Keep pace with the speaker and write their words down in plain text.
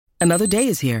Another day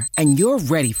is here, and you're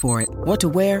ready for it. What to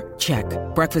wear? Check.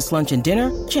 Breakfast, lunch, and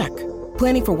dinner? Check.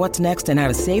 Planning for what's next and how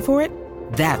to save for it?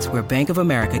 That's where Bank of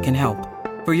America can help.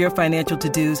 For your financial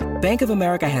to-dos, Bank of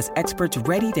America has experts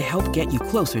ready to help get you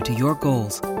closer to your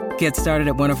goals. Get started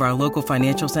at one of our local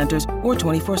financial centers or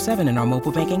 24/7 in our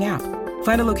mobile banking app.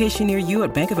 Find a location near you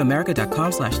at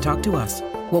bankofamerica.com/talktous.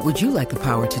 What would you like the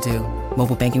power to do?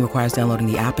 Mobile banking requires downloading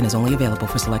the app and is only available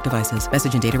for select devices.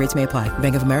 Message and data rates may apply.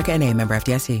 Bank of America N.A., member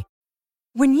FDIC.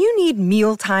 When you need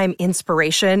mealtime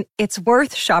inspiration, it's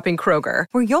worth shopping Kroger,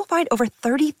 where you'll find over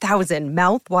 30,000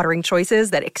 mouth-watering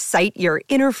choices that excite your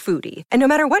inner foodie. And no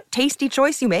matter what tasty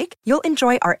choice you make, you'll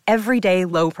enjoy our everyday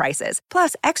low prices,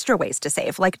 plus extra ways to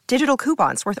save, like digital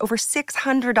coupons worth over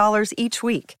 $600 each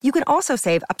week. You can also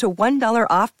save up to $1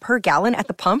 off per gallon at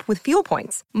the pump with fuel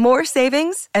points. More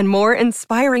savings and more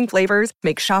inspiring flavors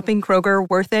make shopping Kroger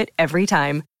worth it every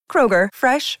time. Kroger,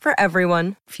 fresh for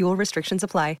everyone. Fuel restrictions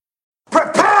apply.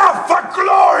 Prepare for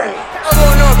glory! I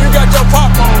wanna know if you got your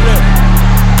popcorn ready.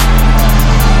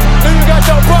 Do you got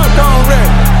your popcorn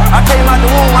ready? I came out the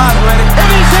womb, I was ready. And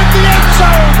he's hit the end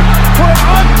zone for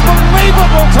an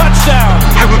unbelievable touchdown.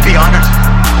 I would be honored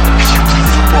if you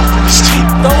played football for this team.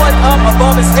 Throw it up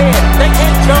above his head. They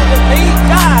can't jump with me.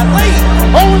 Golly.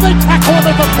 Oh, they tackle him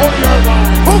at the 40-yard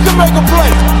line. Who can make a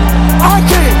play? I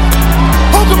can.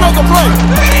 Who can make a play?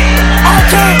 I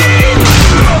can.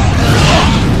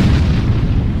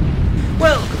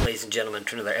 Welcome, ladies and gentlemen,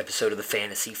 to another episode of the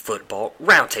Fantasy Football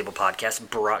Roundtable Podcast,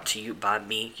 brought to you by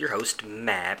me, your host,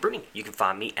 Matt Bruni. You can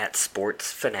find me at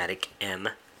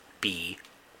SportsFanaticMB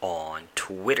on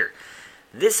Twitter.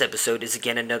 This episode is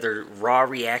again another raw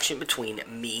reaction between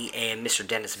me and Mr.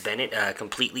 Dennis Bennett,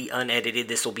 completely unedited.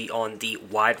 This will be on the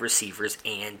wide receivers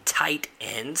and tight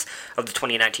ends of the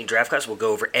 2019 draft class. We'll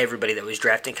go over everybody that was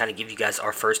drafted and kind of give you guys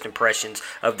our first impressions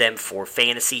of them for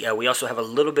fantasy. We also have a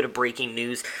little bit of breaking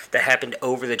news that happened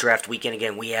over the draft weekend.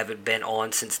 Again, we haven't been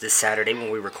on since this Saturday when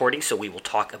we're recording, so we will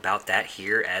talk about that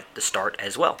here at the start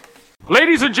as well.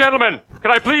 Ladies and gentlemen,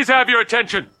 can I please have your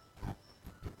attention?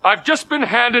 I've just been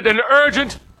handed an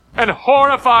urgent and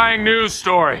horrifying news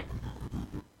story.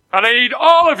 And I need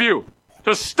all of you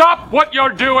to stop what you're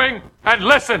doing and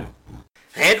listen.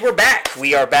 And we're back.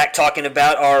 We are back talking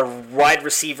about our wide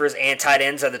receivers and tight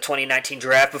ends of the 2019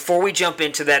 draft. Before we jump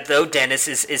into that, though, Dennis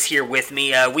is here with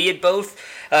me. We had both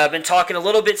been talking a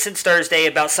little bit since Thursday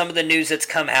about some of the news that's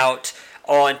come out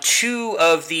on two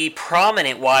of the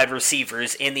prominent wide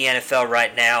receivers in the NFL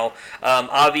right now.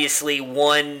 Obviously,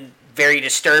 one very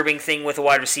disturbing thing with a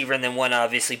wide receiver, and then one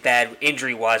obviously bad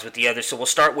injury-wise with the other. So we'll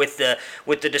start with the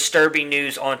disturbing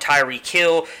news on Tyreek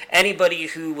Hill. Anybody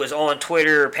who was on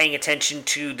Twitter or paying attention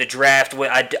to the draft,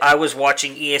 I was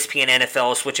watching ESPN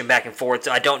NFL, switching back and forth.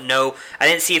 So I don't know. I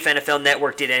didn't see if NFL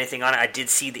Network did anything on it. I did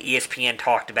see the ESPN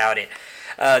talked about it.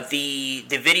 The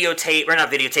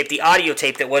audio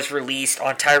tape that was released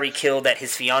on Tyreek Hill that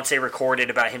his fiance recorded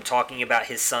about him talking about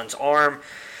his son's arm.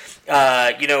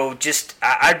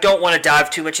 I don't want to dive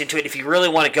too much into it. If you really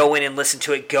want to go in and listen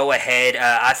to it, go ahead.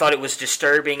 I thought it was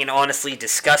disturbing and honestly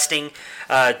disgusting.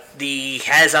 He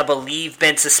has, I believe,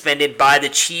 been suspended by the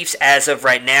Chiefs as of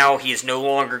right now. He is no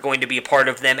longer going to be a part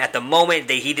of them at the moment.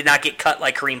 He did not get cut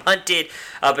like Kareem Hunt did,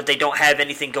 but they don't have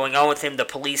anything going on with him. The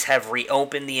police have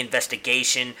reopened the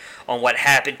investigation on what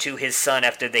happened to his son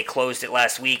after they closed it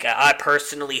last week. I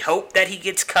personally hope that he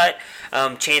gets cut.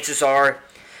 Chances are,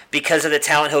 because of the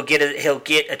talent, he'll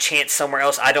get a chance somewhere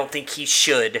else. I don't think he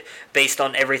should, based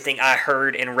on everything I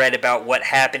heard and read about what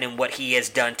happened and what he has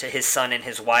done to his son and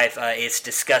his wife. It's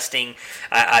disgusting.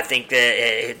 I think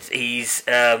that he's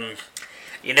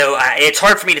it's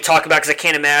hard for me to talk about because I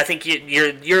can't imagine. I think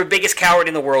you're the biggest coward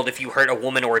in the world if you hurt a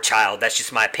woman or a child. That's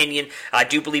just my opinion. I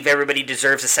do believe everybody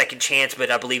deserves a second chance, but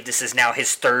I believe this is now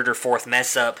his third or fourth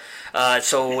mess up.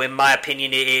 So in my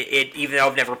opinion, it even though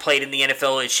I've never played in the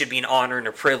NFL, it should be an honor and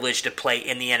a privilege to play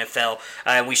in the NFL.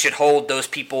 And we should hold those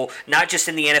people, not just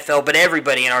in the NFL, but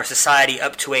everybody in our society,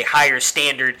 up to a higher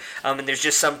standard. And there's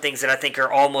just some things that I think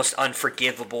are almost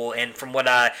unforgivable. And from what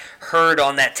I heard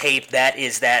on that tape, that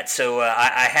is that. So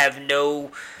I have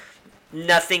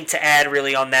nothing to add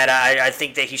really on that. I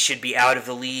think that he should be out of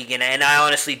the league, and I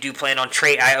honestly do plan on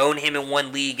trade. I own him in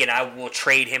one league, and I will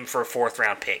trade him for a 4th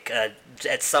round pick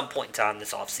at some point in time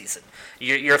this offseason.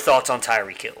 Your thoughts on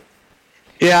Tyreek Hill?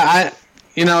 Yeah,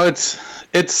 it's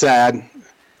sad,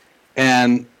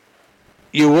 and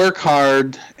you work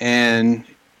hard, and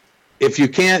if you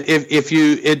can't,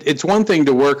 it's one thing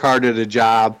to work hard at a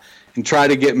job and try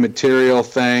to get material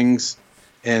things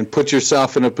and put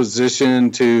yourself in a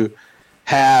position to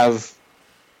have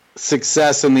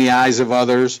success in the eyes of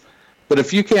others. But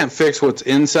if you can't fix what's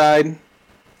inside,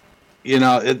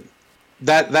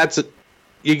 that's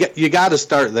you got to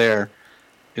start there.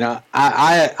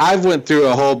 I've went through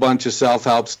a whole bunch of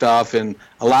self-help stuff, and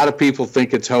a lot of people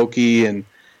think it's hokey. And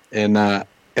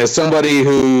as somebody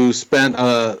who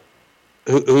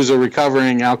who's a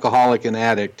recovering alcoholic and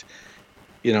addict,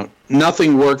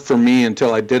 nothing worked for me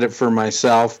until I did it for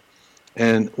myself.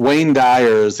 And Wayne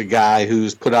Dyer is a guy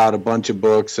who's put out a bunch of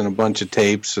books and a bunch of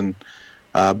tapes and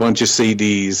a bunch of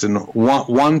CDs. And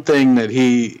one thing that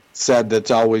he said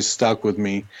that's always stuck with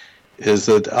me is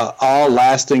that all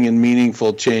lasting and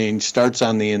meaningful change starts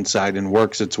on the inside and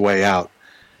works its way out.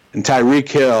 And Tyreek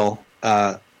Hill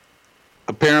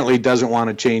apparently doesn't want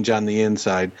to change on the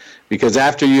inside, because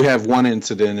after you have one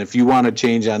incident, if you want to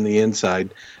change on the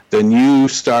inside, then you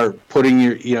start putting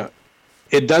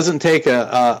it doesn't take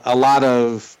a lot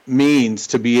of means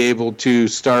to be able to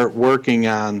start working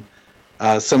on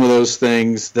some of those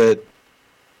things that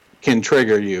can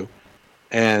trigger you.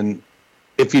 And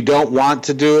if you don't want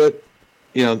to do it,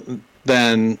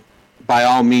 then by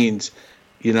all means,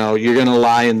 you're going to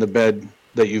lie in the bed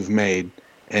that you've made.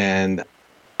 And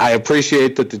I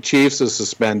appreciate that the Chiefs have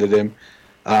suspended him.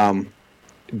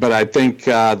 But I think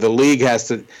the league has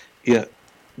to,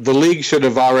 the league should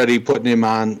have already put him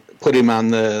on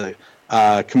the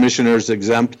commissioner's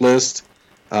exempt list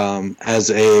as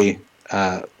a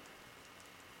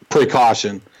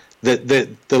precaution. That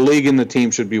the league and the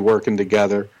team should be working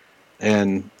together,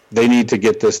 and they need to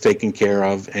get this taken care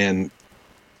of. And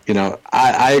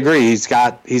I agree.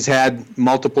 He's had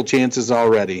multiple chances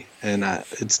already, and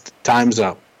it's time's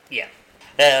up.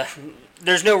 Yeah.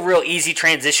 There's no real easy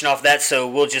transition off that, so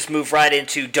we'll just move right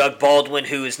into Doug Baldwin,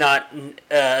 who is not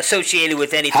associated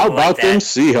with anything like that. How about them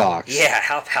Seahawks? Yeah,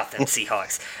 how about them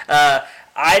Seahawks?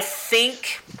 I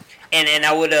think, and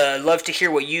I would love to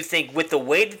hear what you think, with the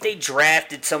way that they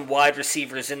drafted some wide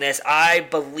receivers in this, I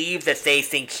believe that they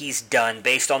think he's done,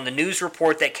 based on the news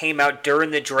report that came out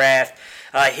during the draft.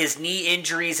 His knee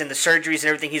injuries and the surgeries and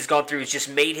everything he's gone through has just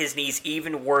made his knees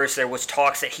even worse. There was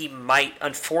talks that he might,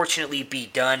 unfortunately, be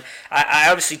done. I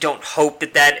obviously don't hope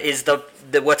that is the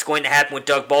what's going to happen with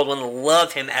Doug Baldwin.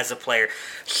 Love him as a player.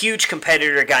 Huge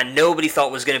competitor, a guy nobody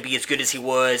thought was going to be as good as he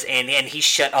was, and he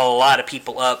shut a lot of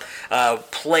people up.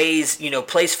 Plays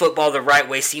football the right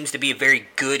way, seems to be a very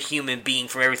good human being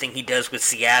from everything he does with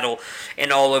Seattle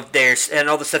and all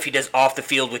the stuff he does off the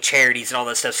field with charities and all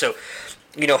that stuff. So,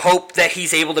 hope that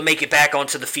he's able to make it back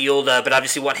onto the field, but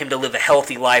obviously want him to live a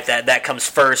healthy life. That comes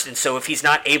first. And so if he's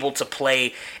not able to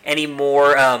play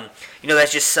anymore, that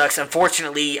just sucks.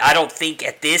 Unfortunately, I don't think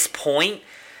at this point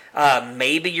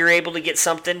maybe you're able to get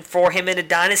something for him in a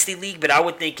dynasty league, but I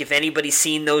would think if anybody's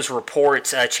seen those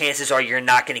reports, chances are you're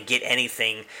not going to get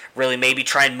anything. Really, maybe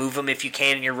try and move him if you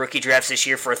can in your rookie drafts this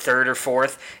year for a third or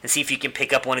fourth, and see if you can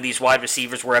pick up one of these wide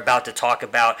receivers we're about to talk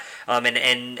about,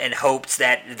 and hopes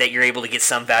that you're able to get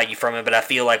some value from him. But I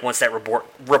feel like once that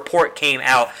report came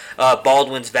out,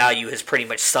 Baldwin's value has pretty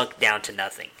much sunk down to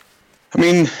nothing. I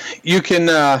mean, you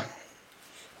can,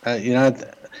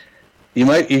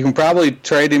 you can probably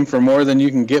trade him for more than you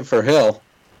can get for Hill.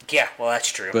 Yeah, well, that's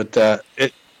true. But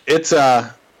it's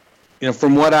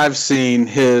from what I've seen,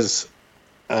 it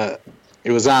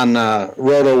was on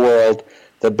Roto World,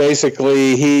 that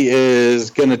basically he is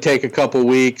going to take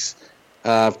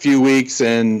a few weeks,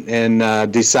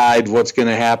 and decide what's going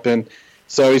to happen.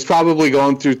 So he's probably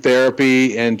going through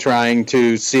therapy and trying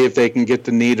to see if they can get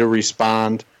the knee to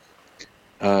respond.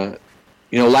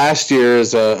 Last year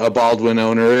as a Baldwin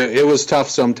owner, it was tough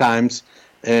sometimes,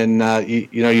 and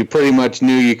you pretty much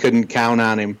knew you couldn't count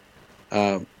on him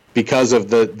because of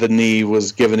the knee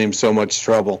was giving him so much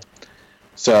trouble.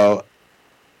 So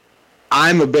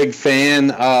I'm a big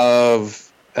fan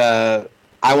of I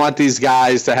want these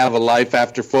guys to have a life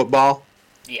after football.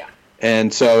 Yeah.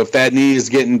 And so if that knee is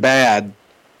getting bad,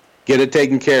 get it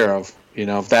taken care of.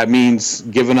 If that means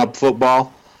giving up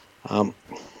football.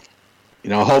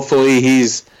 Hopefully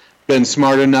he's been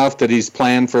smart enough that he's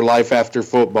planned for life after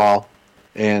football,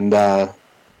 and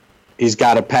he's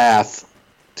got a path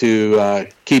to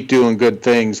keep doing good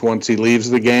things once he leaves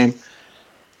the game.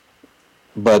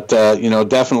 But,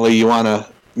 definitely you want to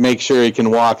make sure he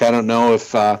can walk. I don't know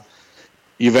if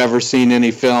you've ever seen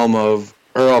any film of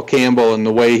Earl Campbell and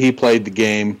the way he played the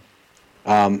game,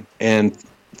 and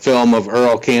film of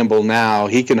Earl Campbell now.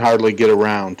 He can hardly get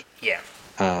around. Yeah.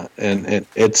 And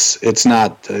it's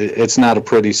not a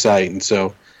pretty sight, and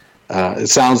so it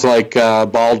sounds like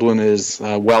Baldwin is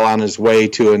well on his way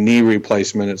to a knee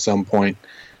replacement at some point.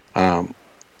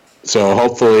 So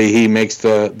hopefully he makes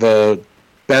the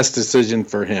best decision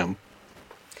for him.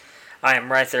 I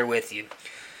am right there with you.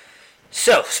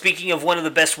 So, speaking of one of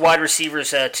the best wide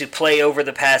receivers to play over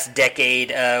the past decade,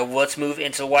 let's move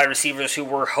into the wide receivers who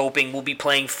we're hoping will be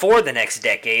playing for the next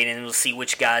decade, and we'll see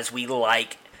which guys we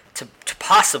like to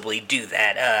possibly do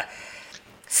that.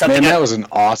 Man, that was an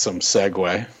awesome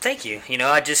segue. Thank you.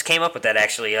 I just came up with that,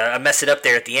 actually. I messed it up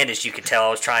there at the end, as you could tell. I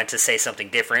was trying to say something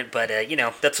different, but,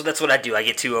 that's what I do. I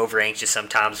get too over-anxious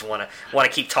sometimes, want to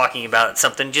keep talking about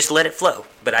something, just let it flow,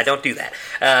 but I don't do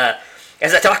that.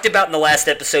 As I talked about in the last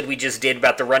episode we just did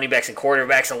about the running backs and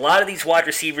quarterbacks, a lot of these wide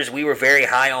receivers we were very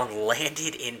high on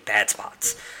landed in bad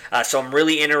spots. So I'm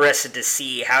really interested to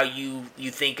see how you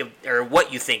think of, or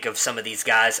what you think of some of these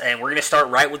guys. And we're going to start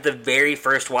right with the very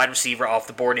first wide receiver off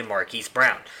the board in Marquise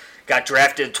Brown. Got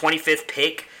drafted 25th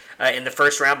pick in the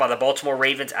first round by the Baltimore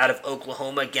Ravens out of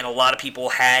Oklahoma. Again, a lot of people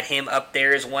had him up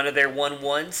there as one of their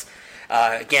 1-1s.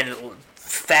 Again,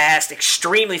 fast,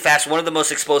 extremely fast, one of the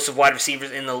most explosive wide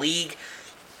receivers in the league.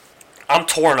 I'm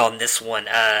torn on this one.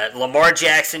 Lamar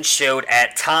Jackson showed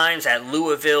at times at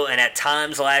Louisville and at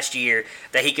times last year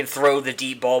that he can throw the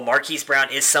deep ball. Marquise Brown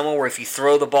is someone where if you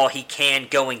throw the ball, he can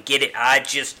go and get it. I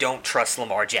just don't trust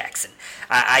Lamar Jackson.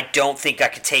 I don't think I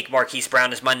could take Marquise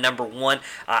Brown as my number one.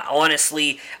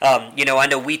 Honestly, I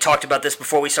know we talked about this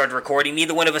before we started recording.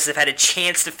 Neither one of us have had a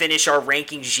chance to finish our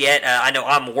rankings yet. I know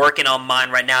I'm working on mine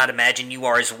right now. I'd imagine you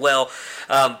are as well.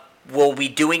 We'll be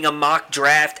doing a mock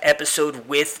draft episode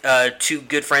with two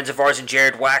good friends of ours,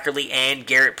 Jared Wackerly and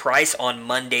Garrett Price, on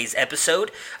Monday's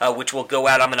episode, which will go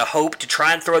out. I'm going to hope to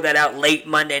try and throw that out late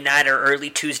Monday night or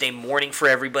early Tuesday morning for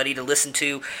everybody to listen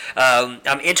to.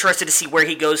 I'm interested to see where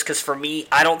he goes because for me,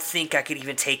 I don't think I could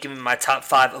even take him in my top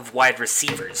 5 of wide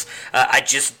receivers. I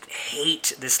just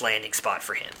hate this landing spot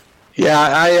for him.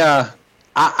 Yeah,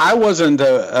 I wasn't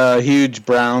a huge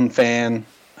Brown fan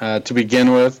to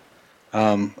begin with.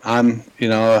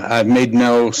 I've made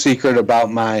no secret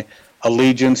about my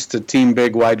allegiance to Team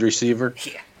Big wide receiver.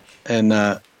 Yeah.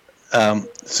 And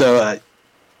so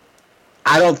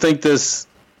I don't think this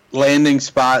landing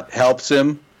spot helps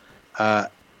him. I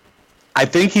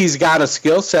think he's got a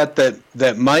skill set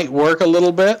that might work a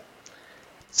little bit.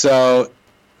 So,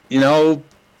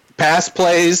 pass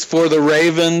plays for the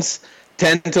Ravens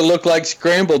tend to look like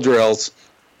scramble drills.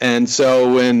 And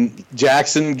so when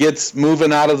Jackson gets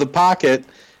moving out of the pocket,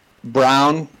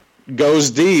 Brown goes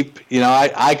deep.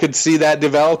 I could see that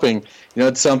developing.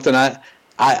 It's something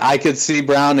I could see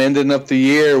Brown ending up the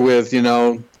year with,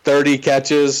 30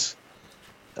 catches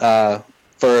for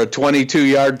a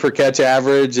 22-yard per catch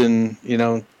average and,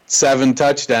 7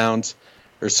 touchdowns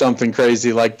or something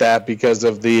crazy like that because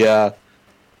of the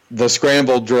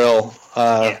scramble drill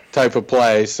type of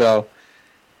play. So.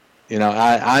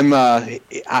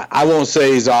 I won't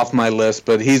say he's off my list,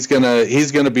 but he's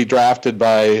gonna be drafted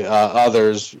by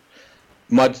others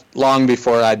much long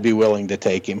before I'd be willing to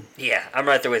take him. Yeah, I'm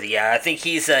right there with you. Yeah, I think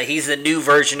he's the new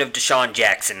version of Deshaun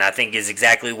Jackson. I think is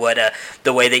exactly what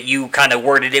the way that you kind of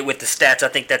worded it with the stats. I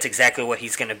think that's exactly what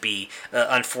he's going to be.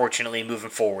 Unfortunately, moving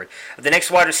forward, the next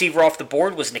wide receiver off the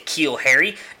board was N'Keal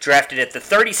Harry, drafted at the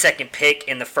 32nd pick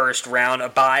in the first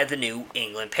round by the New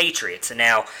England Patriots. And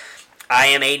now, I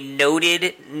am a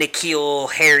noted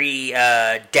N'Keal Harry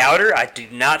doubter. I do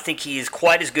not think he is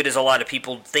quite as good as a lot of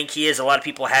people think he is. A lot of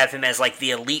people have him as like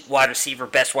the elite wide receiver,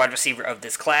 best wide receiver of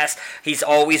this class. He's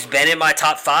always been in my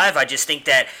top 5. I just think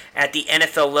that at the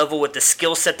NFL level with the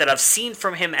skill set that I've seen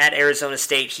from him at Arizona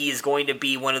State, he is going to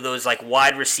be one of those like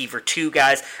wide receiver 2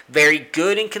 guys. Very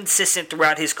good and consistent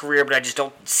throughout his career, but I just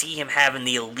don't see him having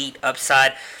the elite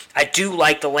upside. I do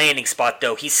like the landing spot,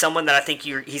 though. He's someone that I think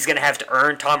he's going to have to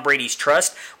earn Tom Brady's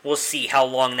trust. We'll see how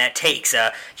long that takes.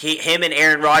 Him and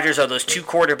Aaron Rodgers are those 2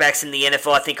 quarterbacks in the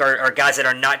NFL I think are guys that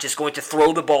are not just going to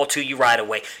throw the ball to you right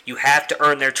away. You have to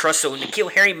earn their trust. So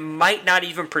N'Keal Harry might not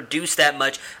even produce that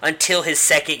much until his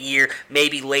second year,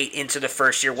 maybe late into the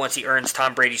first year once he earns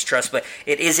Tom Brady's trust. But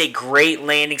it is a great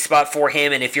landing spot for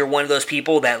him, and if you're one of those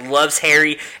people that loves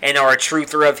Harry and are a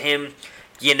truther of him,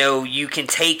 you can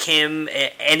take him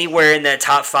anywhere in the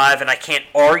top 5, and I can't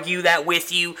argue that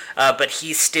with you, but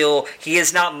he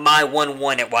is not my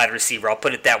 1-1 at wide receiver. I'll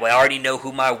put it that way. I already know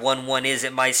who my 1-1 is.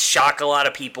 It might shock a lot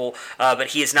of people, but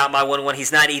he is not my 1-1.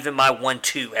 He's not even my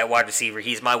 1-2 at wide receiver.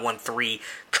 He's my 1-3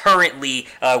 currently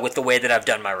with the way that I've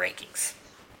done my rankings.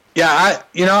 Yeah,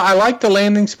 I like the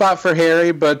landing spot for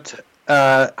Harry, but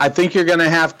I think you're going to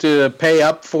have to pay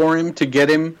up for him to get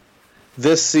him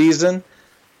this season,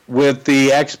 with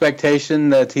the expectation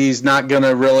that he's not going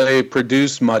to really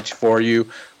produce much for you,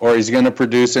 or he's going to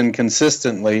produce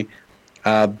inconsistently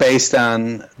based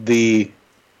on the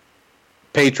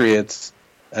Patriots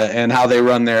and how they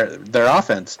run their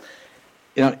offense.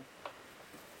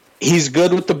 He's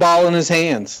good with the ball in his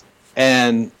hands.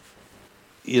 And,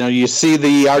 you see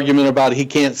the argument about he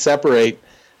can't separate,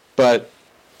 but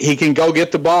he can go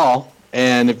get the ball.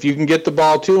 And if you can get the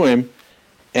ball to him,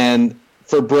 and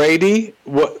for Brady,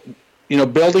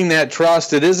 building that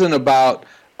trust, it isn't about,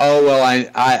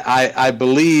 I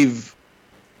believe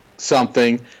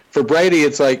something. For Brady,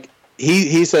 it's like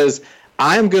he says,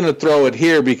 I'm going to throw it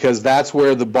here because that's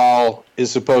where the ball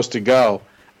is supposed to go.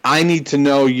 I need to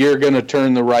know you're going to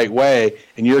turn the right way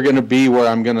and you're going to be where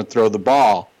I'm going to throw the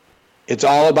ball. It's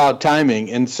all about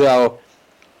timing. And so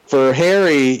for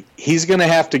Harry, he's going to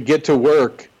have to get to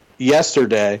work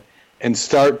yesterday and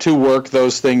start to work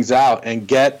those things out and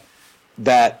get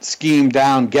that scheme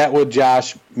down, get with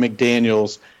Josh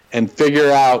McDaniels and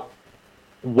figure out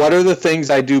what are the things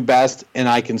I do best, and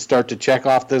I can start to check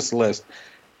off this list.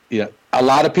 A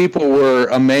lot of people were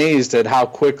amazed at how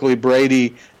quickly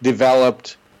Brady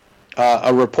developed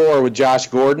a rapport with Josh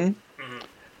Gordon. Mm-hmm.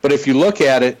 But if you look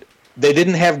at it, they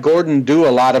didn't have Gordon do a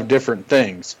lot of different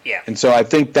things. Yeah. And so I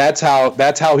think that's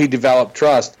how he developed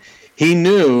trust. He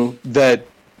knew that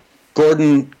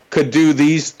Gordon could do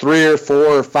these 3 or 4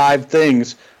 or 5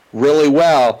 things really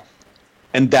well,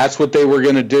 and that's what they were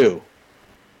going to do.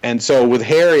 And so with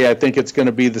Harry, I think it's going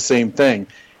to be the same thing.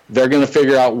 They're going to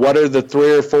figure out what are the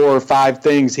 3 or 4 or 5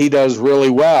 things he does really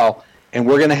well, and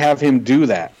we're going to have him do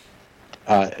that.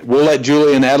 We'll let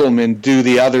Julian Edelman do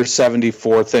the other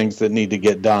 74 things that need to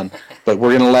get done, but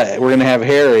we're going to have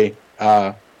Harry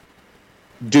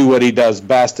do what he does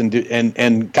best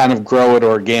and kind of grow it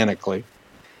organically.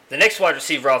 The next wide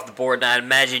receiver off the board, and I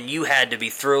imagine you had to be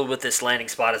thrilled with this landing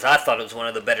spot, as I thought it was one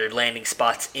of the better landing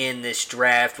spots in this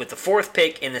draft. With the 4th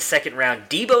pick in the second round,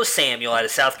 Deebo Samuel out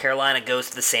of South Carolina goes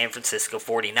to the San Francisco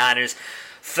 49ers.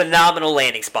 Phenomenal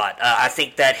landing spot. I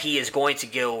think that he is going to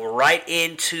go right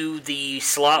into the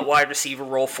slot wide receiver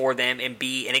role for them and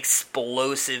be an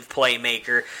explosive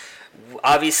playmaker.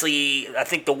 Obviously, I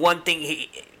think the one thing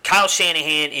Kyle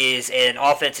Shanahan is an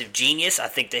offensive genius. I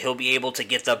think that he'll be able to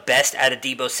get the best out of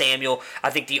Deebo Samuel. I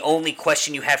think the only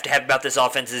question you have to have about this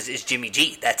offense is Jimmy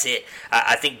G. That's it.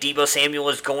 I think Deebo Samuel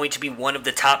is going to be one of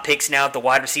the top picks now at the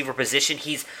wide receiver position.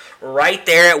 He's right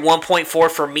there at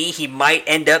 1.4 for me. He might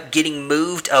end up getting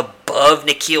moved above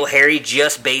N'Keal Harry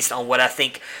just based on what I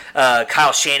think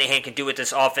Kyle Shanahan can do with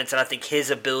this offense, and I think his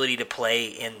ability to play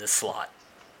in the slot.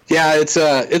 Yeah, it's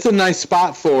a nice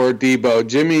spot for Deebo.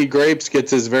 Jimmy Grapes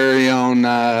gets his very own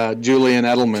Julian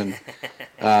Edelman.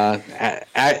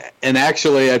 And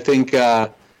actually, I think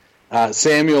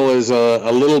Samuel is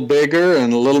a little bigger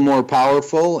and a little more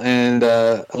powerful and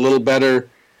a little better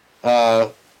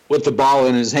with the ball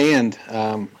in his hand.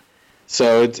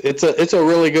 So it's a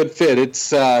really good fit.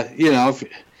 It's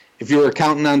if you were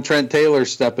counting on Trent Taylor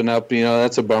stepping up,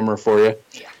 that's a bummer for you.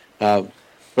 Yeah.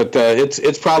 But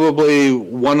it's probably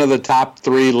one of the top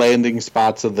 3 landing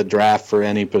spots of the draft for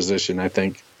any position, I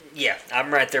think. Yeah,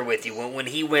 I'm right there with you. When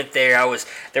he went there,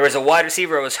 there was a wide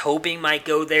receiver I was hoping might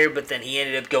go there, but then he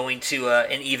ended up going to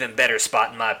an even better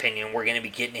spot, in my opinion. We're going to be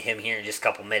getting to him here in just a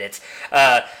couple minutes.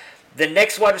 The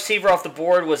next wide receiver off the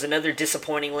board was another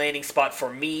disappointing landing spot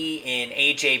for me in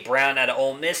A.J. Brown out of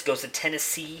Ole Miss. Goes to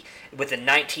Tennessee with the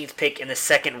 19th pick in the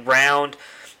second round.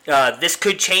 This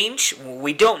could change.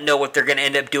 We don't know what they're going to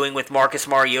end up doing with Marcus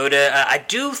Mariota. I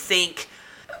do think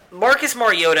Marcus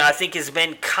Mariota, I think, has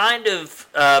been kind of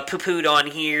poo-pooed on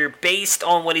here based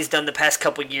on what he's done the past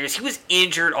couple of years. He was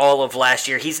injured all of last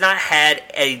year. He's not had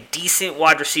a decent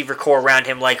wide receiver core around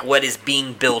him like what is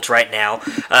being built right now.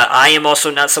 I am also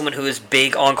not someone who is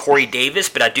big on Corey Davis,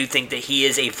 but I do think that he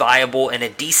is a viable and a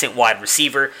decent wide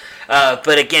receiver.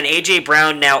 But again, A.J.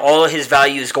 Brown, now all of his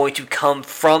value is going to come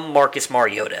from Marcus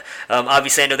Mariota.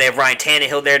 Obviously, I know they have Ryan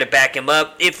Tannehill there to back him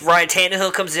up. If Ryan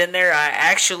Tannehill comes in there, I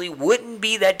actually wouldn't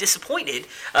be that disappointed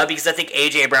because I think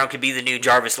A.J. Brown could be the new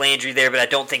Jarvis Landry there, but I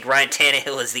don't think Ryan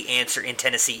Tannehill is the answer in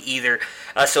Tennessee either.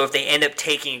 So if they end up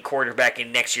taking a quarterback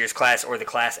in next year's class or the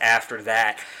class after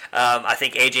that, I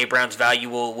think A.J. Brown's value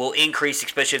will increase,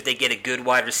 especially if they get a good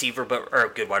wide receiver, a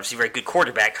good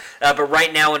quarterback. But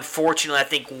right now, unfortunately, I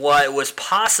think what was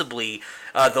possibly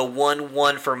the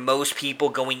 1-1 for most people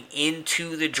going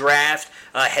into the draft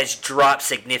has dropped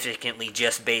significantly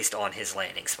just based on his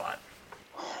landing spot.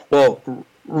 Well,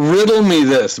 riddle me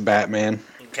this, Batman.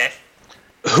 Okay.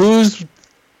 Who's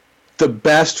the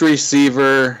best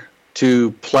receiver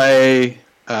to play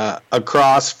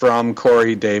across from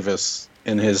Corey Davis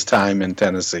in his time in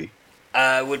Tennessee?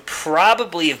 Would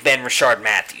probably have been Rashard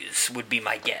Matthews, would be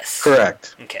my guess.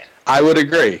 Correct. Okay. I would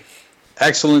agree.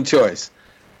 Excellent choice.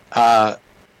 A.J.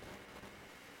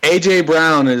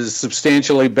 Brown is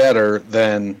substantially better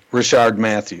than Rashard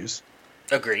Matthews.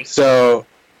 Agree. So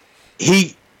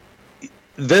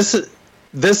this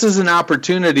is an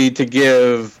opportunity to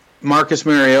give Marcus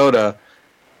Mariota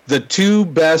the two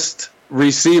best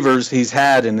receivers he's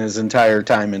had in his entire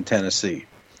time in Tennessee.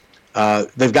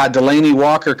 They've got Delaney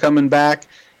Walker coming back,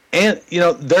 and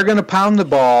they're going to pound the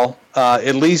ball.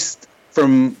 At least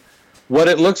from what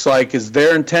it looks like, is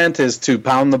their intent is to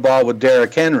pound the ball with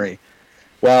Derrick Henry.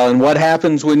 Well, and what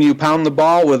happens when you pound the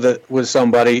ball with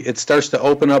somebody? It starts to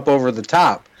open up over the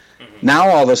top. Mm-hmm. Now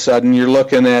all of a sudden you're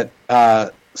looking at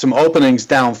some openings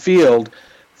downfield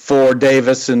for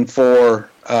Davis and for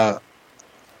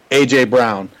A.J.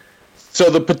 Brown. So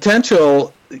the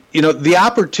potential, the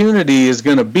opportunity is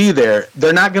going to be there.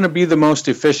 They're not going to be the most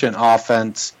efficient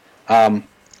offense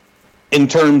in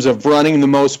terms of running the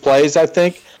most plays, I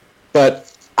think.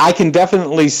 But I can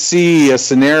definitely see a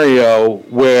scenario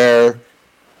where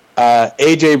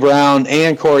A.J. Brown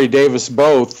and Corey Davis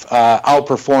both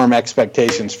outperform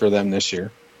expectations for them this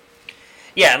year.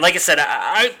 Yeah, and like I said,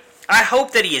 I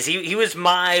hope that he is. He was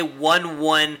my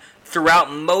 1-1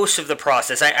 throughout most of the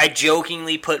process. I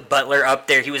jokingly put Butler up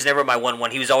there. He was never my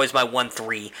 1-1. He was always my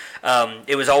 1-3.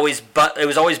 It was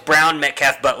always Brown,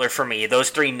 Metcalf, Butler for me.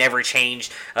 Those three never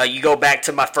changed. You go back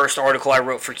to my first article I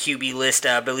wrote for QB List.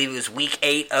 I believe it was week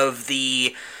 8 of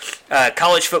the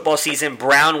college football season.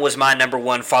 Brown was my number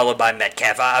 1, followed by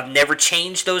Metcalf. I've never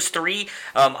changed those three.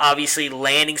 Obviously,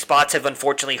 landing spots have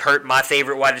unfortunately hurt my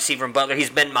favorite wide receiver in Butler. He's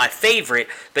been my favorite,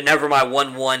 but never my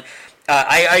 1-1.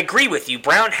 I agree with you.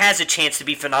 Brown has a chance to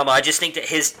be phenomenal. I just think that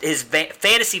his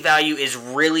fantasy value is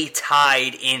really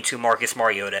tied into Marcus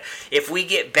Mariota. If we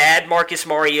get bad Marcus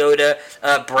Mariota,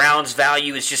 Brown's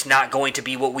value is just not going to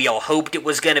be what we all hoped it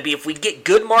was going to be. If we get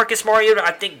good Marcus Mariota,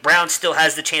 I think Brown still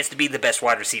has the chance to be the best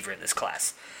wide receiver in this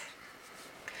class.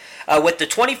 With the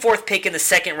 24th pick in the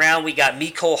second round, we got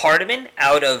Mecole Hardman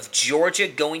out of Georgia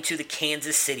going to the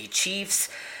Kansas City Chiefs.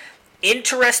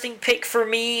 Interesting pick for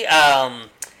me.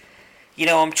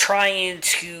 I'm trying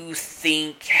to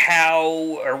think how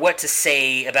or what to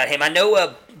say about him. I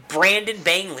know Brandon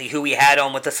Bangley, who we had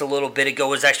on with us a little bit ago,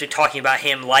 was actually talking about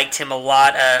him, liked him a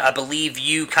lot. I believe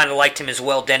you kind of liked him as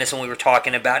well, Dennis, when we were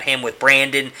talking about him with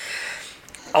Brandon.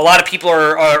 A lot of people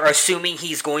are assuming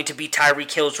he's going to be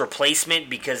Tyreek Hill's replacement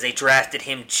because they drafted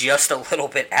him just a little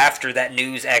bit after that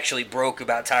news actually broke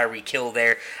about Tyreek Hill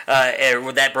there.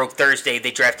 That broke Thursday.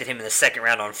 They drafted him in the second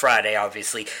round on Friday,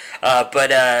 obviously.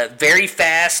 But very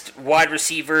fast wide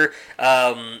receiver.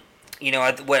 I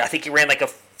think he ran like a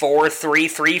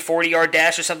 4.33 40-yard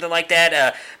dash or something like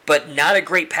that, but not a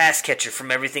great pass catcher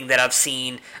from everything that I've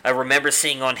seen. I remember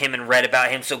seeing on him and read about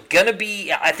him. So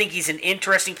I think he's an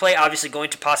interesting play, obviously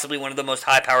going to possibly one of the most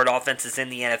high-powered offenses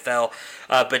in the NFL,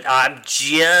 but I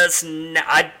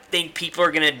think people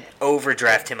are going to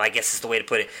overdraft him, I guess is the way to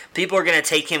put it. People are going to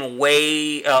take him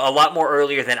way, a lot more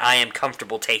earlier than I am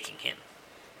comfortable taking him.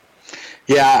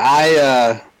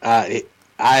 Yeah,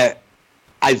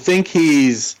 I think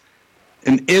he's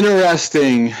an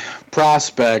interesting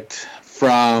prospect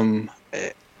from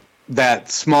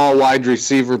that small wide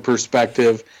receiver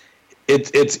perspective.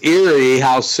 It's eerie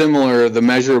how similar the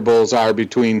measurables are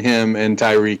between him and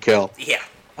Tyreek Hill. Yeah.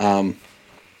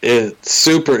 It's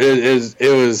super. It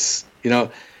was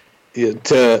to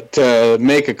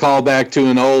make a callback to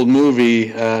an old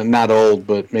movie, not old,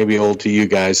 but maybe old to you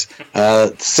guys.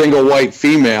 Single White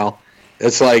Female.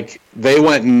 It's like they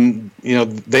went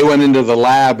into the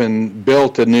lab and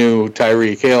built a new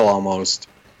Tyreek Hill almost.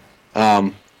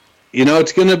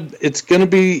 It's gonna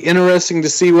be interesting to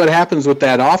see what happens with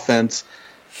that offense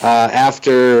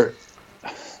after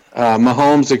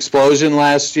Mahomes' explosion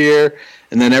last year,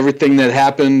 and then everything that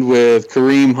happened with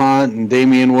Kareem Hunt and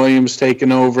Damian Williams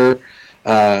taking over.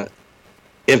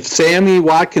 If Sammy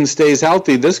Watkins stays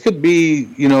healthy, this could be,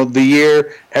 the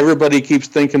year everybody keeps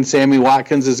thinking Sammy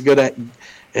Watkins has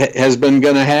been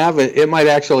going to have. It might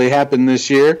actually happen this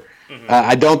year. Mm-hmm.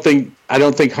 I don't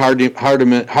think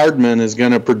Hardman is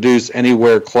going to produce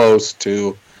anywhere close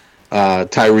to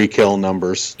Tyreek Hill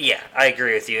numbers. Yeah, I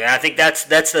agree with you, and I think that's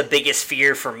the biggest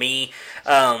fear for me.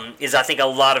 Is I think a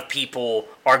lot of people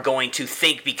are going to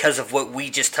think, because of what we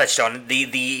just touched on,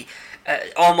 the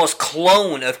almost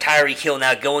clone of Tyreek Hill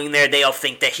now going there, they'll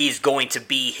think that he's going to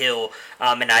be Hill,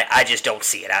 and I just don't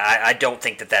see it. I don't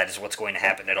think that is what's going to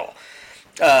happen at all.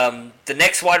 The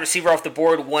next wide receiver off the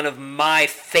board, one of my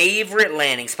favorite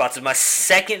landing spots, my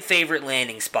second favorite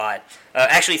landing spot,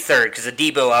 actually third, because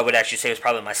Adebo I would actually say was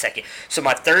probably my second. So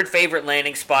my third favorite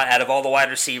landing spot out of all the wide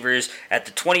receivers at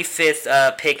the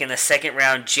 25th pick in the second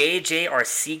round, J.J.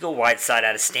 Arcega-Whiteside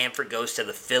out of Stanford goes to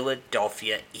the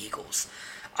Philadelphia Eagles.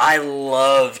 I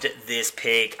loved this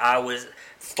pick.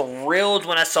 thrilled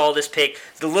when I saw this pick.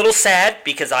 It's a little sad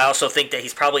because I also think that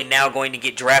he's probably now going to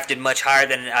get drafted much higher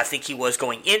than I think he was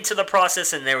going into the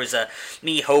process, and there was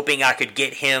me hoping I could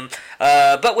get him.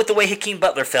 But with the way Hakeem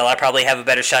Butler fell, I probably have a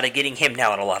better shot at getting him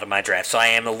now in a lot of my drafts, so I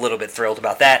am a little bit thrilled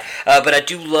about that. But I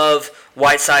do love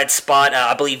Whiteside's spot.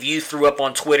 I believe you threw up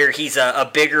on Twitter he's a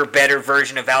bigger, better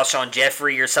version of Alshon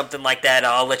Jeffrey or something like that.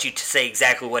 I'll let you say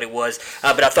exactly what it was,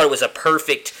 but I thought it was a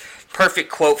perfect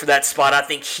quote for that spot. I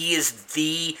think he is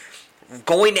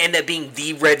going to end up being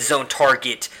the red zone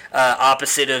target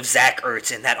opposite of Zach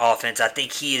Ertz in that offense. I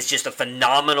think he is just a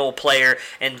phenomenal player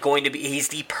and he's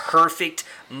the perfect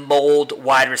mold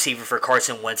wide receiver for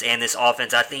Carson Wentz and this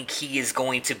offense. I think he is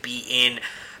going to be in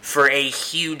for a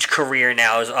huge career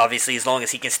now, obviously, as long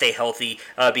as he can stay healthy,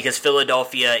 because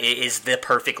Philadelphia is the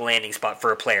perfect landing spot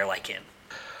for a player like him.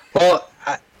 Well,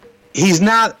 he's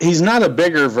not a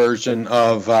bigger version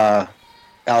of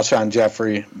Alshon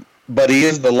Jeffrey, but he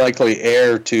is the likely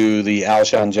heir to the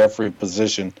Alshon Jeffrey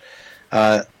position.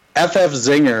 FF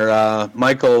Zinger,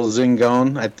 Michael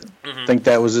Zingone, I think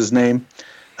that was his name,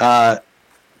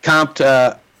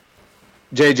 comped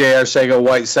J.J.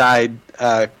 Arcega-Whiteside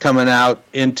coming out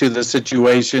into the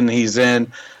situation he's in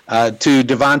to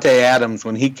Devontae Adams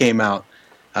when he came out.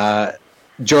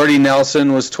 Jordy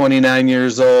Nelson was 29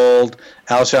 years old.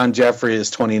 Alshon Jeffrey is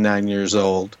 29 years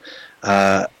old.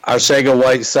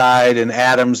 Arcega-Whiteside and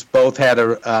Adams both had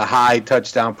a high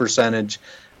touchdown percentage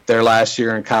their last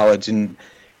year in college. And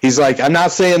he's like, I'm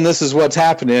not saying this is what's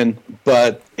happening,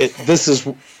 but this is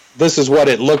what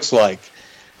it looks like.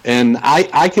 And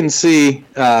I can see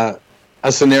a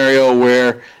scenario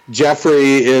where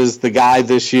Jeffrey is the guy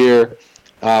this year.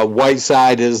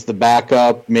 Whiteside is the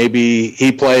backup. Maybe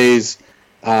he plays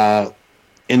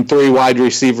in 3 wide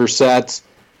receiver sets.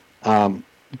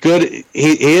 Good.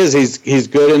 He is. He's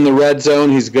good in the red zone.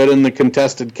 He's good in the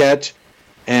contested catch,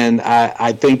 and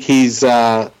I think he's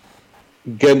going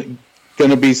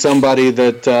to be somebody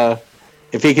that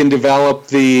if he can develop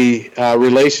the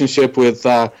relationship with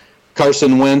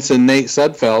Carson Wentz and Nate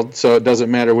Sudfeld, so it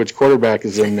doesn't matter which quarterback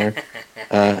is in there.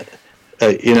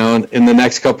 In the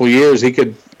next couple of years, he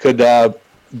could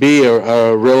be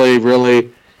a really,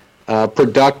 really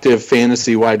productive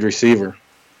fantasy wide receiver.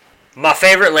 My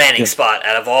favorite landing spot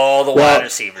out of all the wide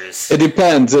receivers. It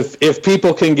depends. If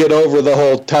people can get over the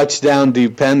whole touchdown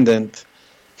dependent.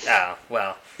 Oh,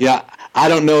 well. Yeah, I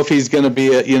don't know if he's going to be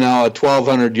a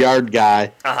 1,200 yard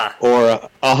guy or a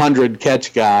 100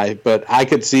 catch guy, but I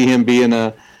could see him being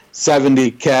a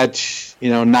 70 catch,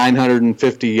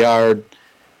 950 yard,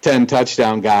 10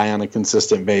 touchdown guy on a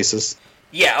consistent basis.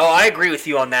 Yeah, I agree with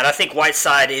you on that. I think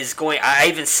Whiteside is going... I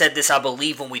even said this, I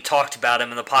believe, when we talked about him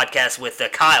in the podcast with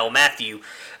Kyle Matthew.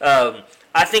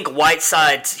 I think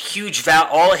Whiteside's huge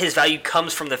all of his value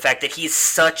comes from the fact that he's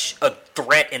such a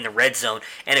threat in the red zone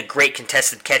and a great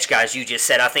contested catch guy, as you just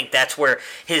said. I think that's where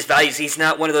his value is. He's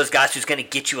not one of those guys who's going to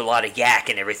get you a lot of yak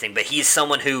and everything, but he's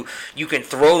someone who you can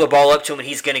throw the ball up to him and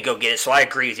he's going to go get it. So I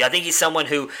agree with you. I think he's someone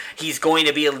who he's going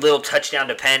to be a little touchdown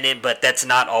dependent, but that's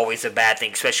not always a bad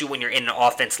thing, especially when you're in an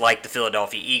offense like the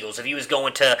Philadelphia Eagles. If he was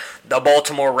going to the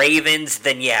Baltimore Ravens,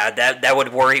 then yeah, that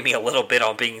would worry me a little bit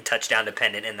on being touchdown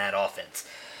dependent in that offense.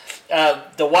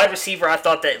 The wide receiver I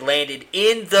thought that landed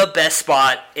in the best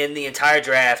spot in the entire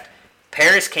draft,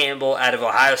 Paris Campbell out of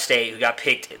Ohio State, who got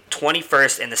picked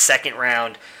 21st in the second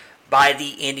round by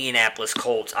the Indianapolis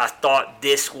Colts. I thought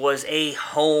this was a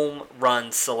home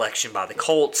run selection by the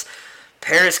Colts.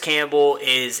 Paris Campbell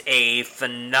is a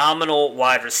phenomenal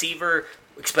wide receiver,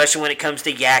 especially when it comes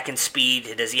to yak and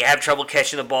speed. Does he have trouble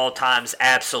catching the ball at times?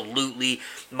 Absolutely.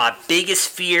 My biggest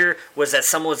fear was that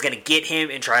someone was going to get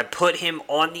him and try and put him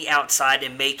on the outside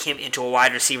and make him into a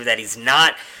wide receiver that he's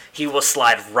not. He will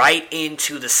slide right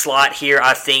into the slot here,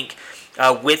 I think,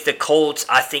 with the Colts.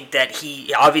 I think that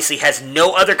he obviously has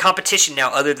no other competition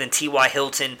now other than T.Y.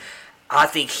 Hilton. I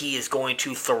think he is going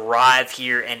to thrive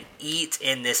here and eat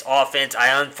in this offense.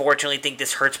 I unfortunately think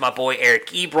this hurts my boy Eric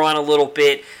Ebron a little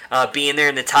bit, being there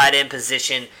in the tight end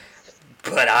position,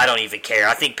 but I don't even care.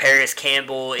 I think Paris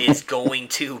Campbell is going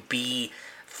to be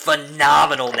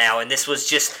phenomenal now, and this was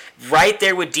just right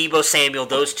there with Deebo Samuel.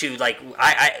 Those two,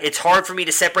 it's hard for me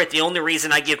to separate. The only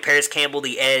reason I give Paris Campbell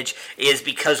the edge is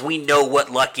because we know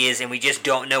what Luck is, and we just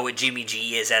don't know what Jimmy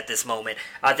G is at this moment.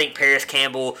 I think Paris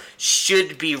Campbell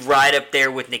should be right up there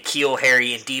with N'Keal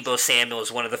Harry, and Deebo Samuel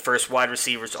is one of the first wide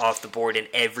receivers off the board in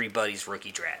everybody's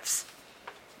rookie drafts.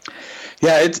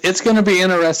 Yeah, it's going to be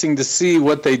interesting to see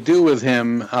what they do with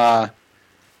him.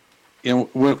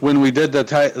 When we did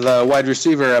the wide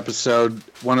receiver episode,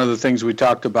 one of the things we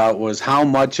talked about was how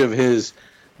much of his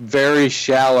very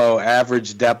shallow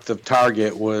average depth of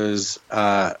target was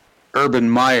Urban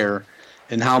Meyer,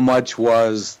 and how much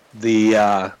was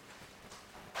the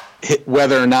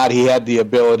whether or not he had the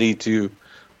ability to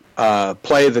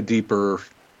play the deeper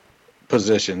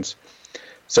positions.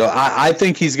 So I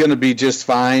think he's going to be just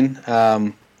fine.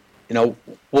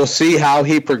 We'll see how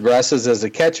he progresses as a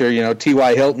catcher.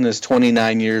 T.Y. Hilton is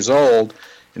 29 years old,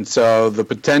 and so the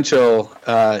potential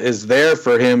is there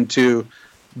for him to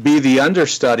be the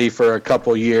understudy for a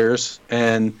couple years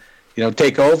and,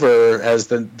 take over as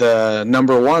the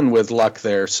number one with luck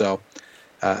there. So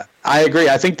I agree.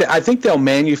 I think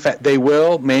they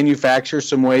will manufacture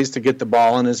some ways to get the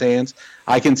ball in his hands.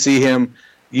 I can see him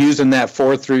using that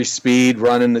 4.3 speed,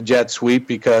 running the jet sweep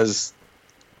because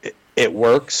it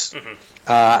works. Mm-hmm.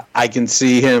 I can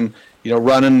see him,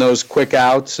 running those quick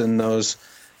outs and those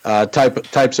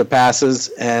types of passes.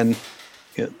 And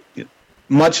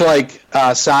much like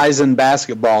size in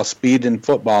basketball, speed in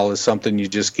football is something you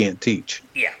just can't teach.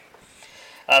 Yeah.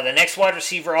 The next wide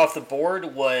receiver off the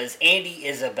board was Andy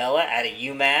Isabella out of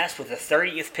UMass with the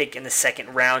 30th pick in the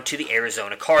second round to the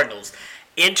Arizona Cardinals.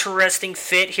 Interesting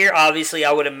fit here. Obviously,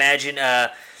 I would imagine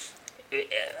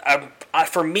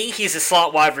for me, he's a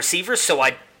slot wide receiver, so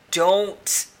I'm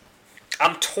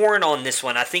torn on this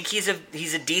one. I think he's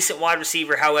a decent wide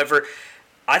receiver. However,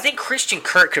 I think Christian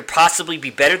Kirk could possibly be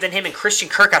better than him, and Christian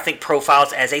Kirk, I think,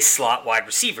 profiles as a slot wide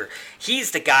receiver.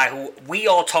 He's the guy who we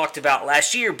all talked about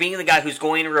last year being the guy who's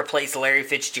going to replace Larry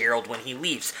Fitzgerald when he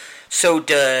leaves. So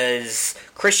does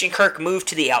Christian Kirk move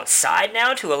to the outside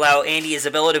now to allow Andy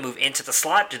Isabella to move into the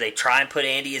slot? Do they try and put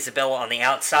Andy Isabella on the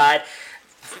outside?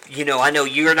 I know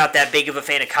you're not that big of a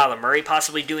fan of Kyler Murray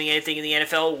possibly doing anything in the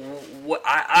NFL.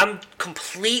 I'm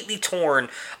completely torn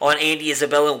on Andy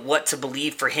Isabella and what to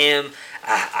believe for him.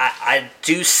 I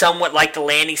do somewhat like the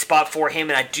landing spot for him,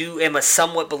 and I am a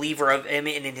somewhat believer of him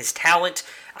and in his talent.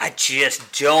 I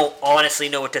just don't honestly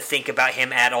know what to think about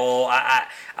him at all.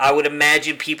 I would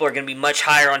imagine people are going to be much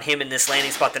higher on him in this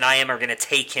landing spot than I am, are going to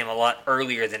take him a lot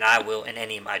earlier than I will in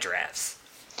any of my drafts.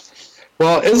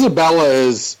 Well,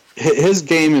 Isabella his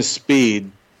game is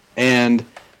speed, and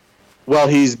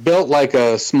he's built like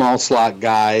a small slot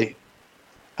guy.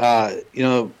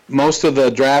 Most of the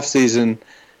draft season,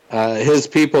 his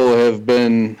people have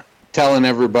been telling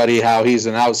everybody how he's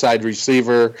an outside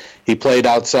receiver. He played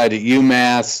outside at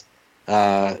UMass.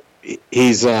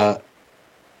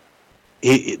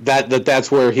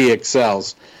 That's where he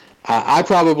excels. I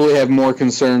probably have more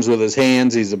concerns with his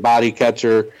hands. He's a body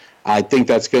catcher. I think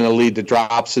that's going to lead to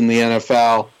drops in the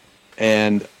NFL.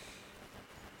 And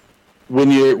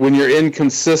when you're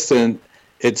inconsistent,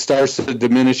 it starts to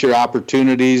diminish your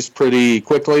opportunities pretty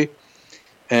quickly.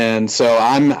 And so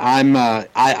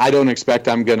I don't expect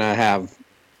I'm going to have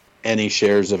any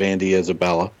shares of Andy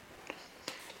Isabella.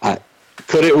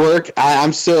 Could it work? I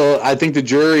think the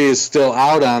jury is still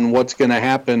out on what's going to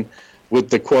happen with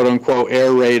the quote unquote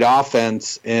air raid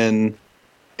offense in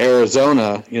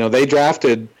Arizona. They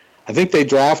drafted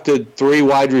 3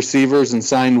 wide receivers and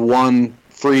signed 1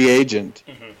 free agent.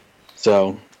 Mm-hmm.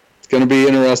 So it's going to be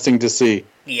interesting to see.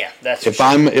 Yeah, that's if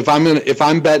I'm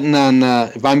betting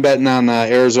on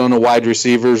Arizona wide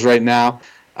receivers right now,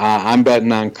 I'm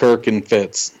betting on Kirk and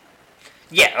Fitz.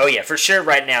 Yeah, oh yeah, for sure.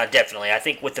 Right now, definitely. I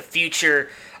think with the future,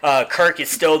 Kirk is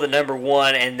still the number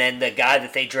one, and then the guy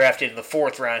that they drafted in the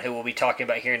 4th round, who we'll be talking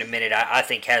about here in a minute, I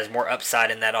think has more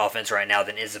upside in that offense right now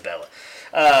than Isabella.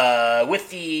 With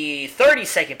the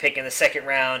 32nd pick in the 2nd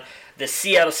round, the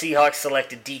Seattle Seahawks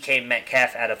selected DK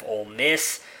Metcalf out of Ole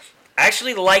Miss. I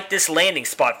actually like this landing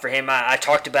spot for him. I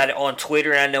talked about it on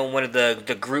Twitter, and I know in one of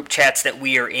the group chats that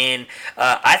we are in.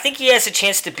 I think he has a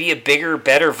chance to be a bigger,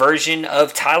 better version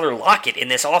of Tyler Lockett in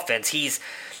this offense. He's,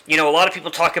 a lot of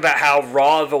people talk about how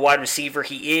raw of a wide receiver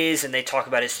he is, and they talk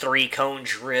about his 3-cone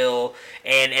drill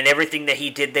and everything that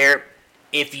he did there.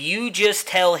 If you just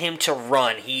tell him to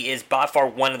run, he is by far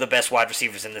one of the best wide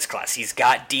receivers in this class. He's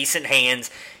got decent hands.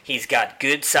 He's got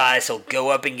good size. He'll go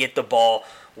up and get the ball.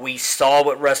 We saw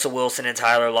what Russell Wilson and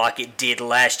Tyler Lockett did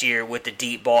last year with the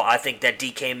deep ball. I think that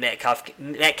DK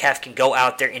Metcalf can go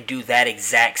out there and do that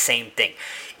exact same thing.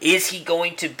 Is he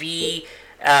going to be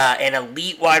an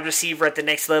elite wide receiver at the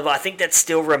next level? I think that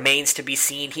still remains to be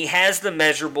seen. He has the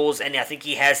measurables, and I think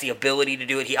he has the ability to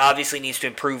do it. He obviously needs to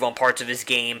improve on parts of his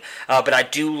game, but I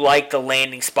do like the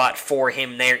landing spot for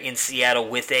him there in Seattle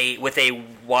with a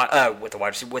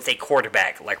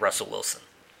quarterback like Russell Wilson.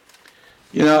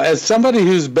 As somebody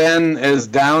who's been as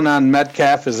down on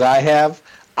Metcalf as I have,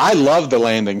 I love the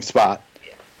landing spot,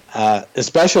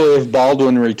 especially if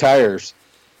Baldwin retires.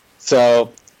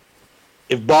 So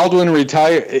if Baldwin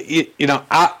retires,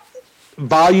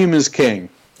 volume is king.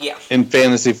 in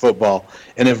fantasy football.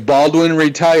 And if Baldwin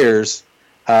retires,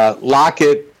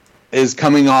 Lockett is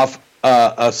coming off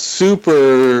a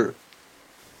super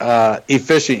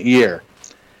efficient year.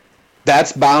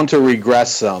 That's bound to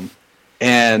regress some.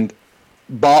 And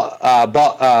Doug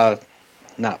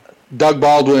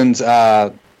Baldwin's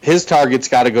his target's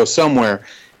got to go somewhere.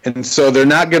 And so they're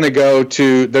not going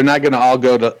to all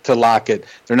go to Lockett.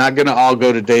 They're not going to all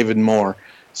go to David Moore.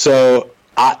 So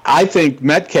I think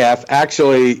Metcalf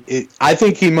actually, I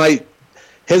think he might,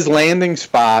 his landing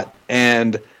spot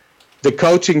and the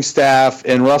coaching staff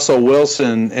and Russell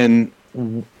Wilson and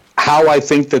how I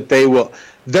think that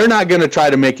they're not going to try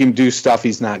to make him do stuff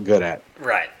he's not good at.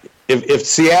 Right. If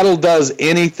Seattle does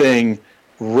anything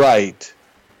right,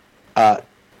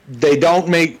 they don't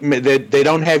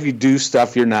have you do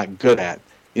stuff you're not good at.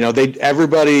 You know,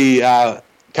 everybody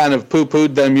kind of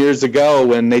poo-pooed them years ago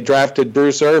when they drafted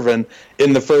Bruce Irvin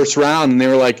in the first round, and they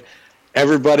were like,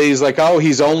 everybody's like, oh,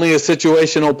 he's only a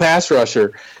situational pass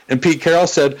rusher. And Pete Carroll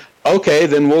said, okay,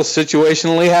 then we'll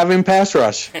situationally have him pass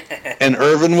rush. And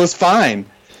Irvin was fine.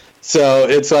 So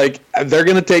it's like they're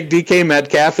going to take DK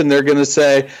Metcalf and they're going to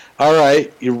say, all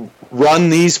right, you run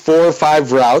these 4 or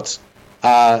 5 routes,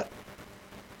 and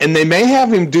they may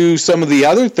have him do some of the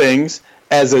other things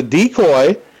as a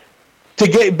decoy to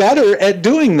get better at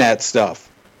doing that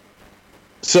stuff.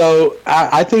 So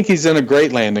I think he's in a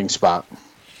great landing spot.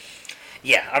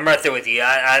 Yeah, I'm right there with you.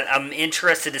 I'm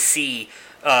interested to see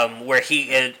where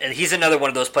he's another one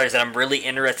of those players that I'm really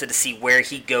interested to see where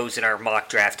he goes in our mock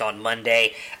draft on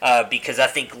Monday, because I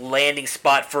think landing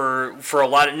spot for a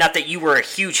lot of, not that you were a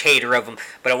huge hater of him,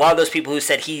 but a lot of those people who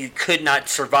said he could not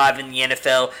survive in the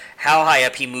NFL, how high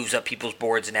up he moves up people's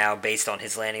boards now based on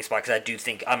his landing spot, because I do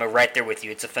think I'm right there with you.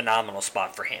 It's a phenomenal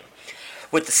spot for him.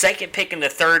 With the second pick in the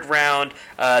third round,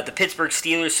 the Pittsburgh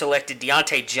Steelers selected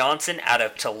Deontay Johnson out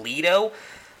of Toledo.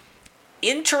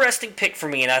 Interesting pick for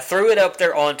me, and I threw it up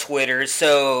there on Twitter.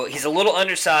 So he's a little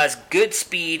undersized, good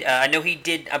speed. I know he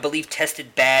did, I believe,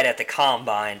 tested bad at the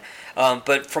combine.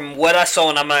 But from what I saw,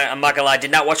 and I'm not going to lie, I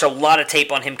did not watch a lot of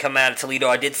tape on him come out of Toledo.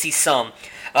 I did see some.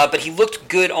 But he looked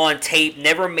good on tape,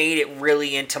 never made it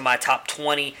really into my top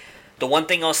 20. The one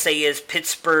thing I'll say is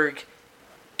Pittsburgh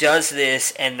does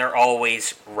this, and they're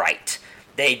always right.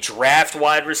 They draft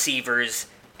wide receivers,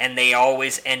 and they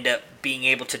always end up being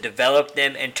able to develop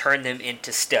them and turn them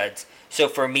into studs. So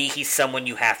for me, he's someone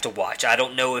you have to watch. I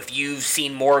don't know if you've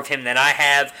seen more of him than I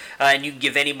have, and you can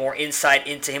give any more insight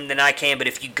into him than I can, but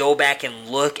if you go back and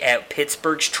look at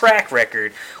Pittsburgh's track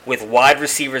record with wide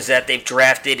receivers that they've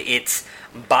drafted, it's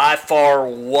by far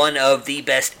one of the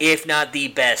best, if not the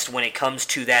best, when it comes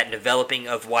to that developing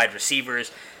of wide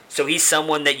receivers. So he's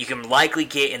someone that you can likely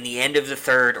get in the end of the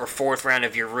third or fourth round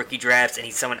of your rookie drafts, and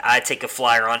he's someone I'd take a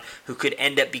flyer on who could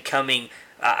end up becoming,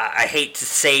 I hate to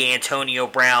say Antonio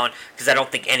Brown, because I don't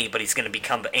think anybody's going to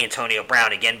become Antonio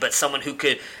Brown again, but someone who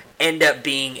could end up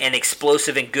being an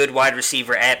explosive and good wide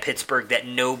receiver at Pittsburgh that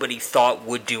nobody thought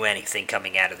would do anything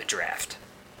coming out of the draft.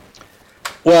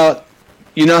 Well,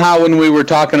 you know how when we were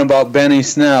talking about Benny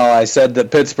Snell, I said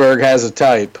that Pittsburgh has a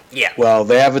type? Yeah. Well,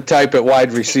 they have a type at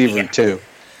wide receiver, too.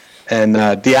 And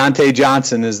Deontay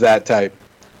Johnson is that type.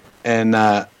 And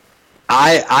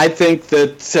I think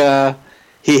that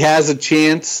he has a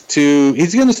chance to –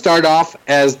 he's going to start off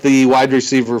as the wide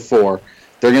receiver 4.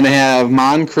 They're going to have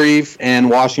Moncrief and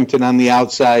Washington on the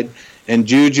outside and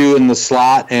Juju in the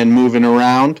slot and moving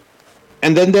around.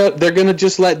 And then they're going to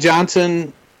just let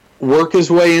Johnson work his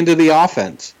way into the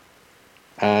offense.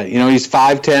 He's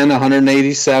 5'10",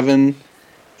 187.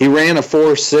 He ran a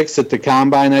 4.6 at the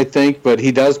combine, I think, but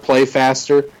he does play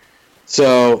faster.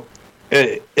 So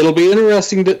it'll be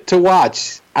interesting to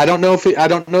watch. I don't know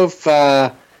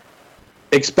if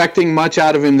expecting much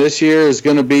out of him this year is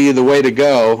going to be the way to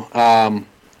go,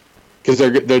 because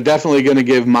they're definitely going to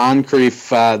give Moncrief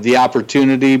the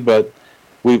opportunity. But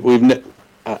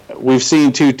we've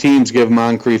seen 2 teams give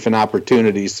Moncrief an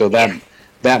opportunity, so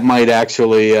that might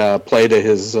actually play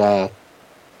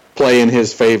in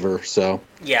his favor. So.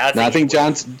 Yeah, I think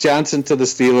Johnson to the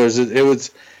Steelers, it was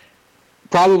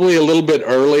probably a little bit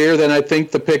earlier than I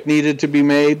think the pick needed to be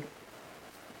made,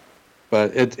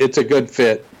 but it's a good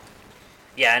fit.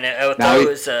 Yeah, and I thought it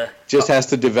was just has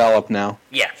to develop now.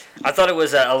 Yeah, I thought it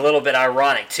was a little bit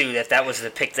ironic too that was the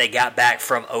pick they got back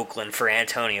from Oakland for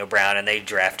Antonio Brown, and they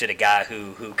drafted a guy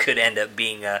who could end up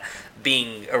being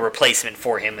a replacement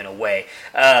for him in a way.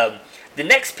 The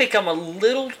next pick I'm a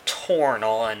little torn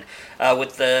on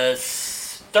with the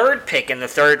third pick in the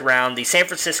third round. The San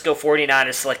Francisco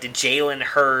 49ers selected Jalen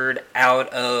Hurd out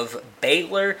of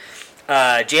Baylor.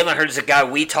 Jalen Hurd is a guy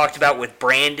we talked about with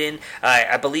Brandon.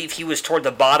 I believe he was toward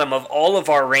the bottom of all of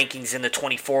our rankings in the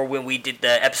 24 when we did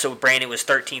the episode with Brandon. It was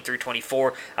 13 through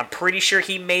 24. I'm pretty sure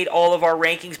he made all of our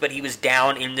rankings, but he was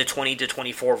down in the 20 to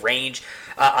 24 range.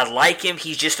 I like him.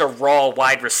 He's just a raw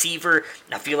wide receiver.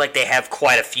 I feel like they have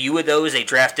quite a few of those. They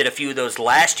drafted a few of those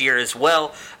last year as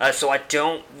well. So I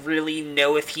don't really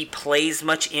know if he plays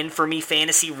much in for me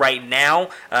fantasy right now.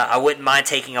 I wouldn't mind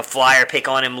taking a flyer pick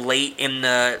on him late in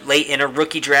a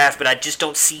rookie draft, but I just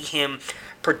don't see him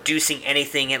producing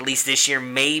anything, at least this year,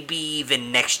 maybe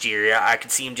even next year. I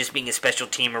could see him just being a special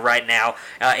teamer right now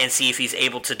and see if he's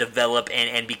able to develop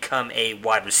and become a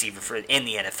wide receiver in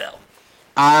the NFL.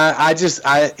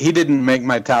 He didn't make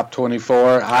my top 24.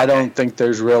 Okay. I don't think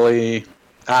there's really.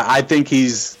 I think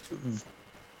he's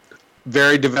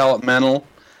very developmental.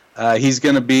 He's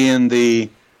going to be in the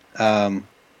Auden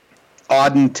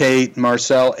Tate,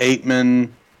 Marcell Ateman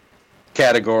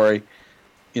category.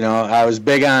 You know, I was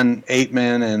big on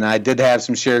Ateman, and I did have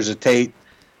some shares of Tate.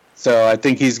 So I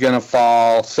think he's going to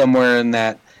fall somewhere in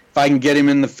that. If I can get him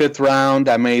in the 5th round,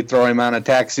 I may throw him on a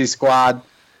taxi squad.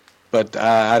 But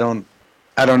I don't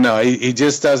know. He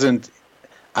just doesn't.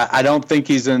 I don't think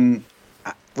he's in.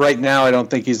 Right now, I don't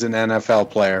think he's an NFL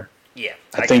player. Yeah,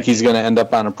 I think he's going to end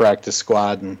up on a practice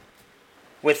squad. And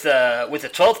with the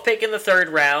 12th pick in the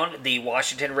 3rd round, the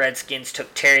Washington Redskins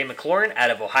took Terry McLaurin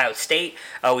out of Ohio State.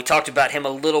 We talked about him a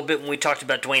little bit when we talked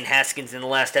about Dwayne Haskins in the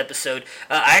last episode.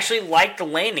 I actually like the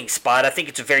landing spot. I think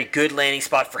it's a very good landing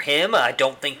spot for him. I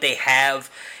don't think they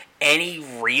have any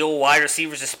real wide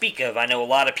receivers to speak of. I know a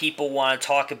lot of people want to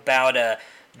talk about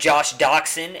Josh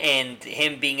Doxson and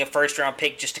him being a first-round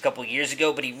pick just a couple years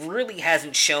ago, but he really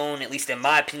hasn't shown, at least in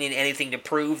my opinion, anything to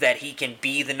prove that he can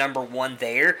be the number one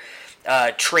there.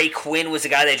 Trey Quinn was a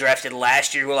guy they drafted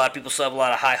last year who a lot of people still have a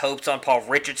lot of high hopes on. Paul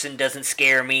Richardson doesn't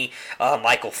scare me.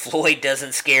 Michael Floyd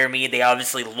doesn't scare me. They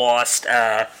obviously lost...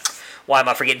 why am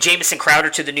I forgetting? Jamison Crowder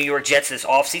to the New York Jets this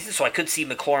offseason, so I could see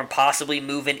McLaurin possibly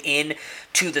moving in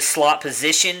to the slot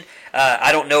position.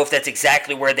 I don't know if that's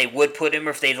exactly where they would put him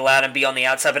or if they'd allow him to be on the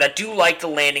outside, but I do like the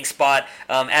landing spot.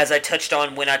 As I touched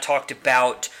on when I talked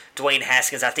about Dwayne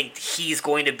Haskins, I think he's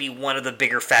going to be one of the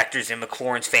bigger factors in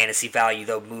McLaurin's fantasy value,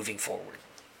 though, moving forward.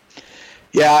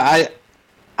 Yeah,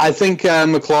 I think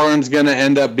McLaurin's going to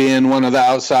end up being one of the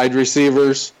outside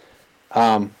receivers.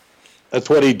 That's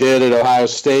what he did at Ohio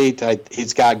State.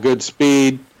 He's got good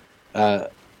speed,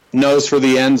 nose for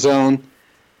the end zone.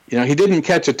 You know, he didn't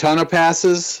catch a ton of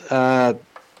passes,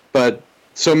 but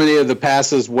so many of the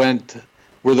passes were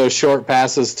those short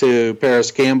passes to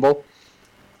Paris Campbell.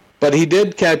 But he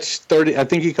did catch 30. I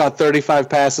think he caught 35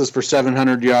 passes for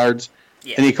 700 yards,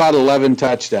 and he caught 11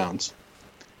 touchdowns.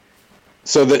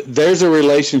 So there's a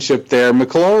relationship there.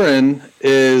 McLaurin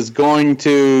is going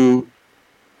to.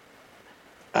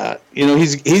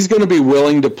 He's going to be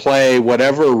willing to play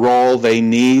whatever role they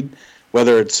need,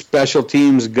 whether it's special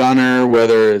teams gunner,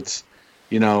 whether it's,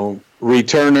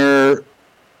 returner.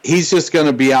 He's just going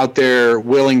to be out there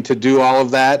willing to do all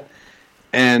of that.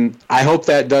 And I hope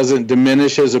that doesn't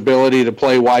diminish his ability to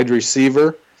play wide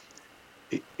receiver.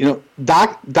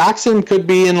 Doxson could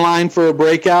be in line for a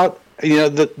breakout.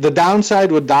 The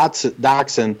downside with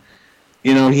Doxson,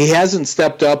 he hasn't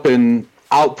stepped up and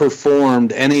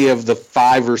outperformed any of the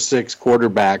 5 or 6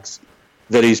 quarterbacks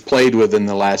that he's played with in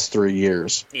the last 3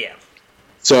 years. Yeah.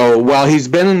 So while he's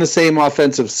been in the same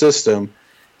offensive system,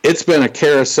 it's been a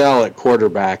carousel at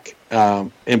quarterback,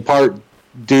 in part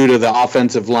due to the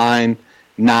offensive line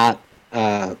not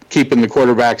keeping the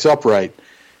quarterbacks upright.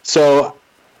 So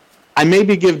I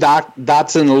maybe give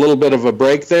Doxson a little bit of a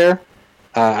break there.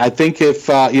 I think if,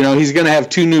 he's going to have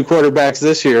 2 new quarterbacks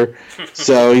this year,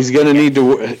 so he's going to need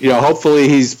to, hopefully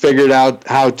he's figured out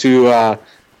how to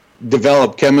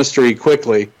develop chemistry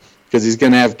quickly because he's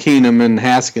going to have Keenum and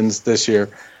Haskins this year.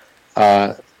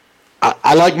 I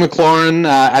like McLaurin.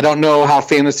 I don't know how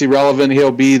fantasy relevant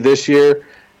he'll be this year.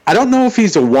 I don't know if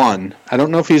he's a 1. I don't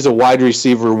know if he's a wide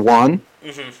receiver 1.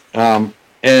 Mm-hmm.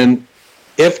 And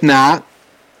if not,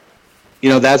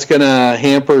 that's going to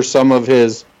hamper some of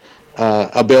his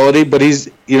ability, but he's,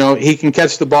 he can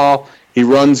catch the ball. He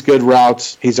runs good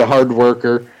routes. He's a hard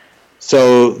worker.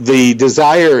 So the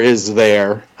desire is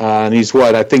there. And he's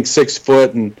I think 6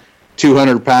 foot and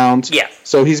 200 pounds. Yeah.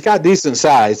 So he's got decent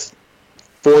size,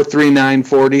 4'3",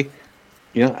 940.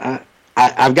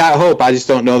 I've got hope. I just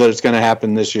don't know that it's going to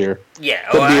happen this year. Yeah.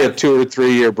 Could be a 2 or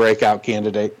 3 year breakout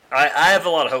candidate. I have a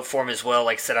lot of hope for him as well.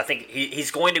 Like I said, I think he's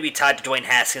going to be tied to Dwayne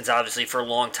Haskins, obviously, for a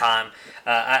long time.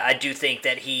 I do think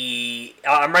that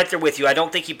I'm right there with you. I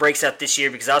don't think he breaks out this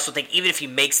year because I also think even if he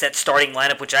makes that starting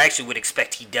lineup, which I actually would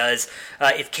expect he does,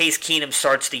 if Case Keenum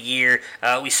starts the year,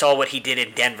 we saw what he did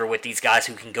in Denver with these guys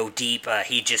who can go deep.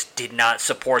 He just did not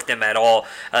support them at all.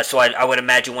 So I would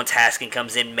imagine once Haskins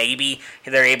comes in, maybe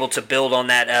they're able to build on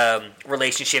that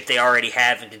relationship they already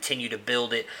have and continue to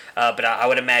build it. But I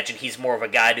would imagine he's more of a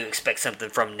guy to expect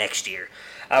something from next year.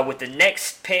 With the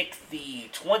next pick, the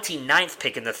 29th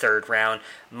pick in the third round,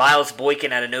 Miles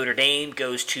Boykin out of Notre Dame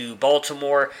goes to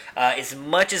Baltimore. As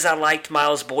much as I liked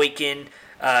Miles Boykin,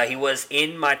 he was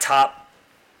in my top...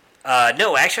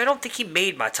 no, actually, I don't think he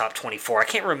made my top 24. I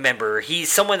can't remember. He's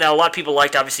someone that a lot of people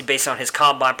liked, obviously, based on his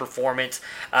combine performance.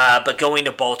 But going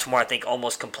to Baltimore, I think,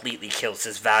 almost completely kills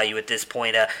his value at this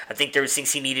point. I think there was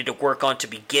things he needed to work on to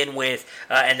begin with.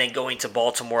 And then going to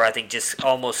Baltimore, I think, just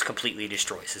almost completely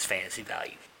destroys his fantasy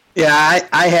value. Yeah,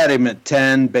 I had him at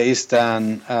 10 based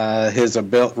on his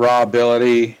raw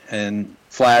ability and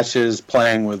flashes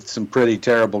playing with some pretty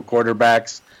terrible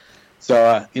quarterbacks.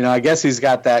 So, I guess he's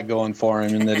got that going for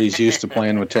him in that he's used to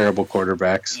playing with terrible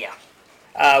quarterbacks. Yeah.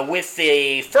 With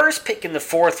the first pick in the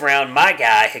fourth round, my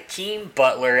guy, Hakeem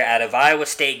Butler out of Iowa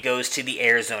State, goes to the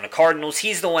Arizona Cardinals.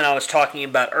 He's the one I was talking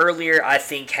about earlier. I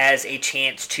think has a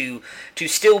chance to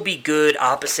still be good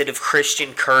opposite of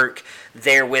Christian Kirk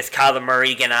there with Kyler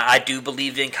Murray. Again, I do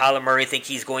believe in Kyler Murray. I think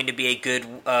he's going to be a good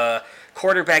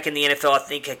quarterback in the NFL. I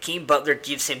think Hakeem Butler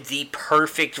gives him the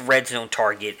perfect red zone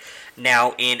target.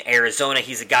 Now in Arizona,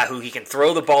 he's a guy who he can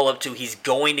throw the ball up to. He's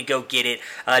going to go get it.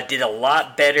 Did a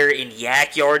lot better in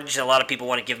yak yardage than a lot of people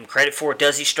want to give him credit for.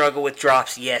 Does he struggle with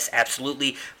drops? Yes,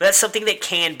 absolutely. But that's something that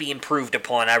can be improved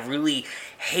upon. I really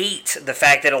hate the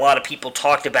fact that a lot of people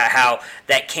talked about how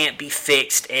that can't be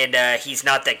fixed and he's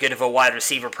not that good of a wide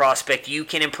receiver prospect. You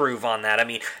can improve on that. I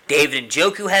mean, David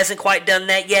Njoku hasn't quite done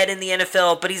that yet in the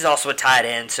NFL, but he's also a tight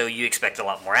end, so you expect a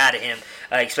lot more out of him,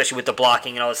 especially with the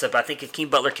blocking and all this stuff. But I think Hakeem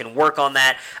Butler can work on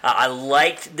that. I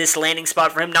liked this landing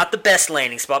spot for him. Not the best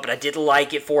landing spot, but I did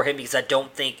like it for him because I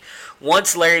don't think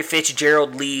once Larry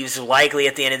Fitzgerald leaves, likely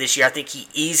at the end of this year, I think he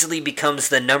easily becomes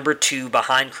the number 2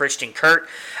 behind Christian Kirk.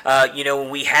 When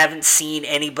we haven't seen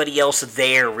anybody else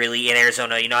there really in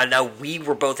Arizona. I know we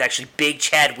were both actually big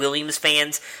Chad Williams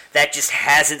fans. That just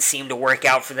hasn't seemed to work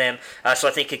out for them. So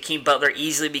I think Hakeem Butler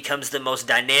easily becomes the most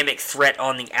dynamic threat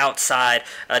on the outside,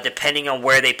 depending on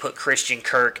where they put Christian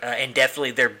Kirk, and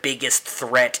definitely their biggest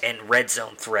threat and red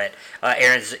zone threat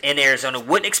in Arizona.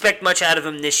 Wouldn't expect much out of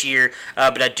him this year,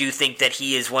 but I do think that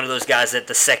he is one of those guys that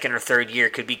the second or third year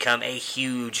could become a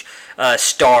huge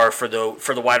star for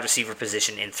the wide receiver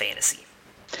position in fantasy.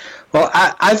 Well,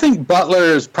 I think Butler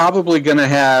is probably going to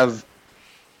have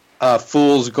a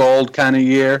fool's gold kind of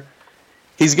year.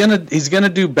 He's gonna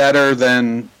do better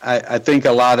than I think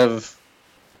a lot of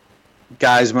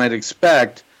guys might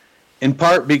expect, in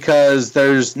part because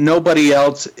there's nobody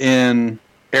else in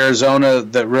Arizona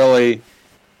that really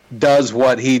does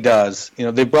what he does.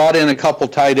 They brought in a couple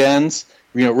tight ends,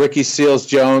 Ricky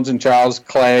Seals-Jones and Charles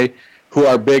Clay, who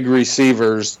are big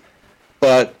receivers,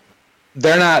 but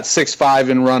they're not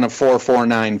 6'5" and run a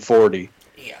 4.49 40.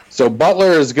 Yeah. So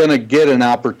Butler is going to get an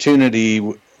opportunity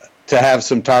to have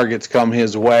some targets come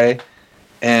his way.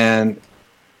 And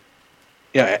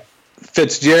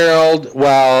Fitzgerald,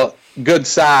 while good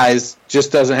size,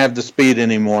 just doesn't have the speed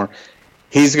anymore.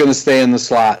 He's going to stay in the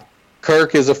slot.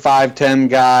 Kirk is a 5'10"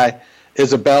 guy.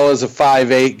 Isabella's a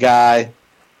 5'8" guy.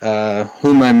 Who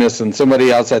am I missing?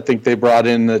 Somebody else I think they brought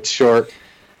in that's short.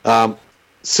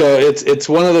 So it's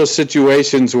one of those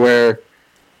situations where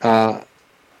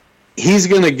he's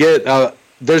going to get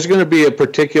there's going to be a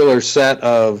particular set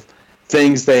of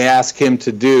things they ask him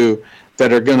to do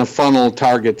that are going to funnel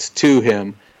targets to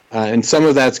him. And some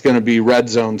of that's going to be red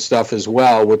zone stuff as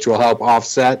well, which will help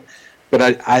offset. But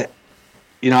I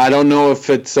don't know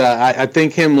if it's I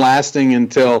think him lasting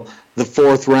until the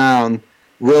fourth round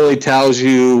really tells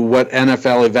you what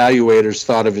NFL evaluators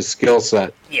thought of his skill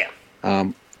set. Yeah.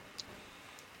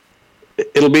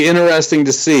 It'll be interesting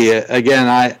to see. Again,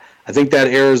 I think that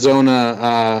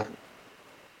Arizona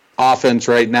offense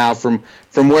right now, from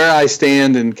where I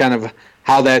stand and kind of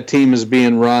how that team is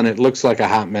being run, it looks like a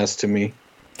hot mess to me.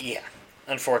 Yeah,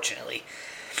 unfortunately.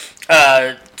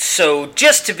 So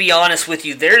just to be honest with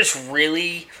you, there's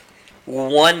really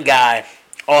one guy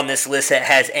on this list that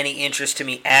has any interest to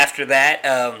me after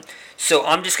that. So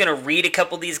I'm just going to read a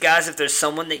couple of these guys. If there's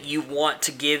someone that you want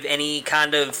to give any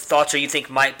kind of thoughts or you think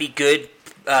might be good,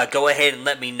 go ahead and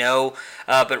let me know.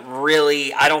 But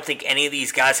really, I don't think any of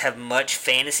these guys have much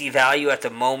fantasy value at the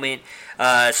moment.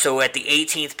 So at the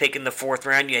 18th pick in the 4th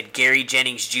round, you had Gary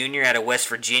Jennings Jr. out of West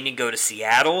Virginia go to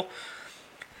Seattle.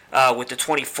 With the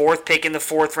 24th pick in the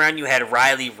 4th round, you had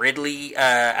Riley Ridley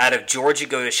out of Georgia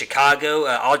go to Chicago.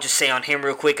 I'll just say on him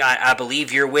real quick, I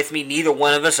believe you're with me. Neither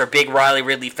one of us are big Riley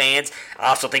Ridley fans. I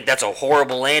also think that's a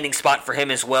horrible landing spot for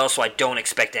him as well, so I don't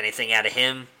expect anything out of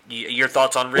him. Your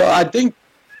thoughts on Ridley?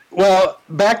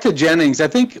 Back to Jennings. I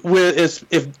think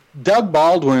if Doug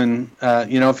Baldwin,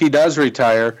 if he does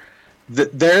retire,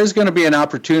 there's going to be an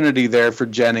opportunity there for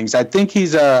Jennings. I think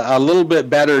he's a little bit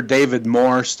better David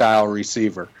Moore style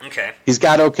receiver. Okay. He's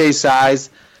got okay size.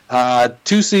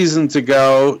 2 seasons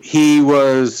ago, he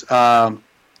was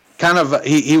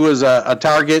he was a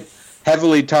target,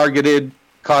 heavily targeted,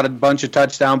 caught a bunch of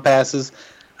touchdown passes.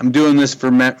 I'm doing this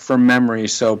from memory,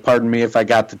 so pardon me if I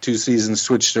got the 2 seasons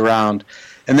switched around.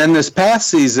 And then this past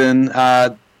season,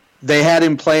 they had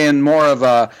him playing more of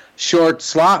a short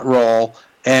slot role.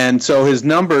 And so his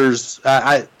numbers,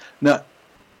 I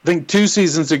think 2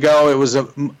 seasons ago it was a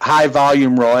high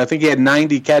volume role. I think he had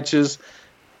 90 catches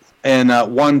and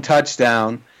 1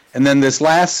 touchdown. And then this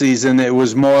last season it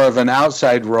was more of an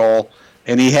outside role,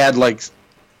 and he had like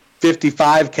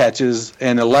 55 catches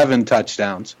and 11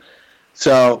 touchdowns.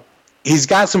 So he's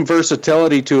got some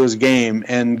versatility to his game.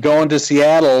 And going to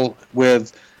Seattle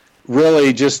with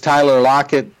really just Tyler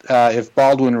Lockett, if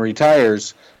Baldwin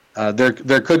retires,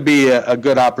 there could be a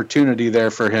good opportunity there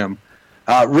for him.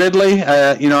 Ridley,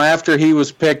 after he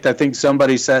was picked, I think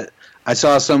I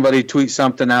saw somebody tweet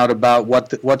something out about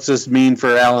what's this mean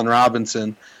for Allen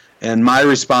Robinson, and my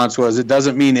response was it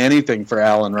doesn't mean anything for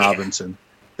Allen Robinson.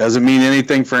 Doesn't mean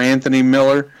anything for Anthony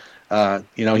Miller.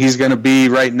 He's going to be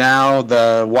right now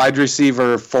the wide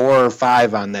receiver 4 or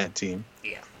 5 on that team.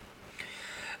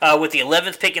 With the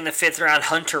 11th pick in the 5th round,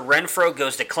 Hunter Renfrow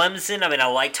goes to Clemson. I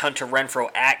liked Hunter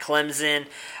Renfrow at Clemson.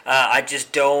 I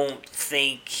just don't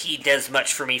think he does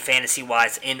much for me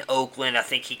fantasy-wise in Oakland. I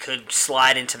think he could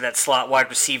slide into that slot wide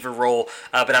receiver role,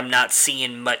 but I'm not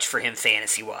seeing much for him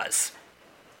fantasy-wise.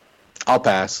 I'll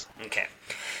pass. Okay.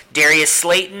 Darius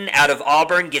Slayton out of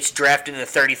Auburn gets drafted in the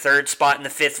 33rd spot in the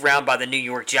 5th round by the New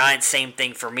York Giants. Same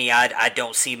thing for me. I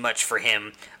don't see much for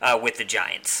him with the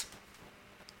Giants.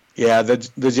 Yeah,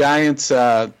 the Giants,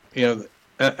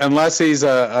 unless he's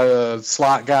a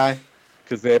slot guy,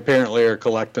 because they apparently are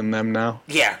collecting them now.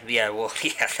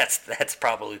 That's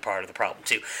probably part of the problem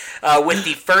too. With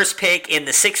the first pick in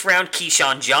the 6th round,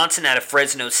 Keyshawn Johnson out of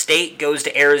Fresno State goes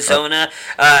to Arizona.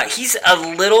 He's a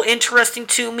little interesting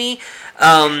to me.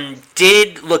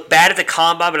 Did look bad at the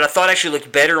combine, but I thought actually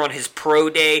looked better on his pro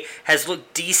day. Has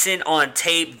looked decent on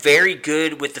tape. Very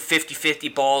good with the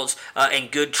 50-50 balls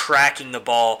and good tracking the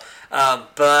ball.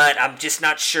 But I'm just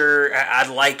not sure. I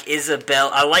like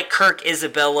Kirk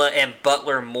Isabella and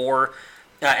Butler more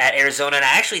at Arizona. And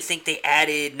I actually think they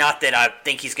added, not that I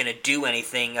think he's going to do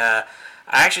anything, I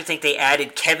actually think they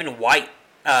added Kevin White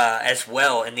as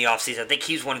well in the offseason. I think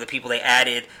he's one of the people they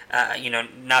added.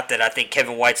 Not that I think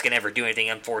Kevin White's going to ever do anything,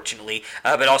 unfortunately,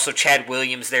 but also Chad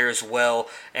Williams there as well,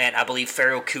 and I believe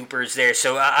Farrell Cooper's there.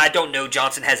 So I don't know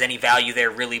Johnson has any value there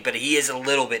really, but he is a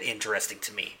little bit interesting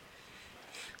to me.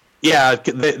 Yeah,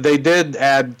 they did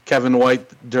add Kevin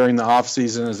White during the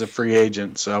offseason as a free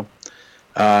agent. So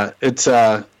it's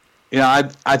I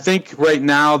think right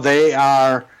now they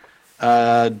are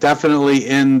definitely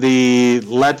in the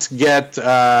let's get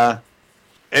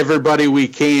everybody we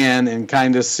can and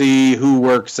kind of see who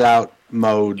works out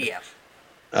mode. Yeah.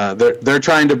 They're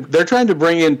trying to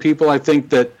bring in people I think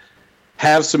that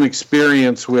have some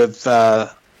experience with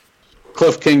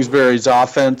Cliff Kingsbury's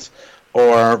offense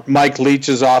or Mike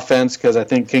Leach's offense, because I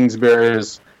think Kingsbury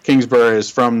is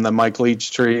from the Mike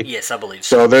Leach tree. Yes, I believe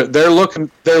so. So they're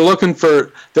looking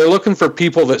for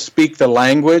people that speak the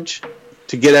language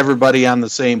to get everybody on the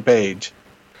same page.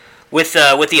 With the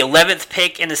 11th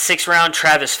pick in the 6th round,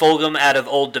 Travis Fulgham out of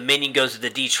Old Dominion goes to the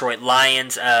Detroit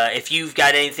Lions. If you've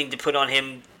got anything to put on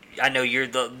him, I know you're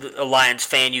the Lions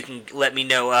fan. You can let me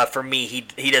know. For me,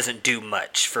 he doesn't do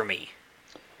much for me.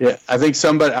 Yeah, I think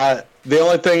the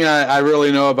only thing I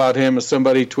really know about him is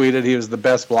somebody tweeted he was the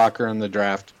best blocker in the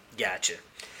draft. Gotcha.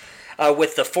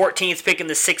 With the 14th pick in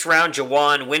the 6th round,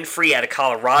 Juwan Winfrey out of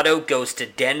Colorado goes to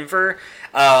Denver.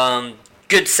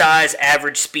 Good size,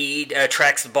 average speed,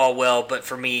 tracks the ball well, but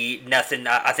for me, nothing.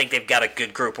 I think they've got a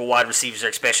good group of wide receivers,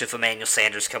 especially if Emmanuel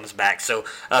Sanders comes back. So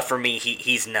for me,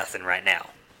 he's nothing right now.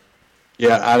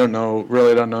 Yeah, I don't know.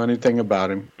 Really don't know anything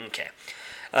about him. Okay.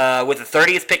 With the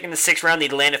 30th pick in the 6th round, the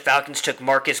Atlanta Falcons took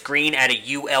Marcus Green out of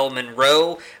UL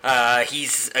Monroe.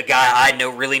 He's a guy I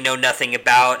really know nothing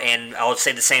about, and I'll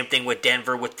say the same thing with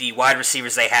Denver. With the wide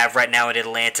receivers they have right now at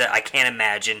Atlanta, I can't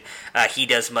imagine he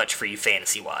does much for you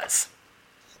fantasy-wise.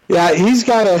 Yeah, he's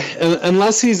got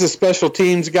unless he's a special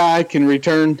teams guy, can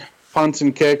return punts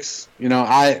and kicks.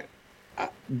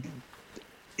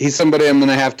 He's somebody I'm going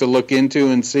to have to look into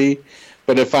and see.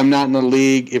 But if I'm not in the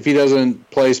league, if he doesn't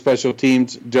play special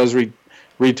teams, does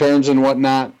returns and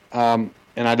whatnot, and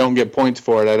I don't get points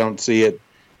for it, I don't see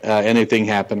anything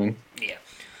happening. Yeah.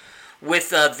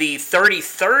 With the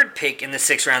 33rd pick in the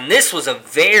 6th round, this was a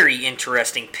very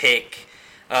interesting pick.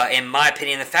 In my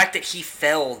opinion, the fact that he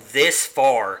fell this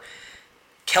far.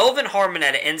 Kelvin Harmon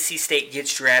out of NC State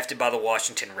gets drafted by the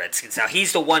Washington Redskins. Now,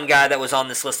 he's the one guy that was on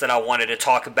this list that I wanted to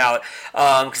talk about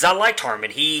because I liked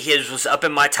Harmon. His was up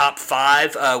in my top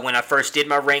 5 when I first did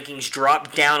my rankings,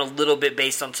 dropped down a little bit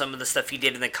based on some of the stuff he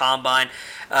did in the Combine.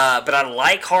 But I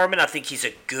like Harmon. I think he's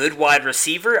a good wide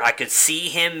receiver. I could see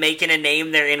him making a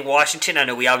name there in Washington. I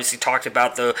know we obviously talked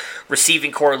about the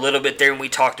receiving core a little bit there when we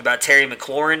talked about Terry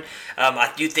McLaurin.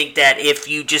 I do think that if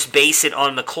you just base it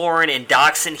on McLaurin and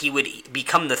Doxson, he would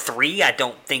become the 3. I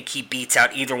don't think he beats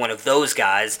out either one of those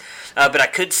guys. But I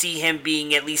could see him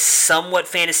being at least somewhat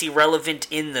fantasy relevant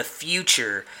in the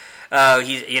future.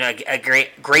 He's a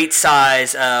great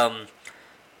size.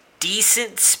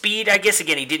 Decent speed, I guess.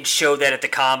 Again, he didn't show that at the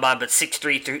Combine, but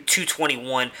 6'3",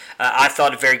 221. I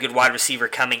thought a very good wide receiver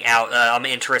coming out. I'm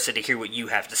interested to hear what you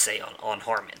have to say on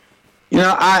Harmon.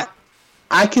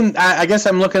 I guess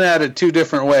I'm looking at it 2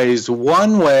 different ways.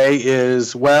 One way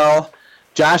is,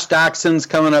 Josh Doxson's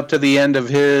coming up to the end of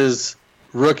his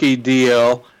rookie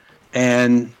deal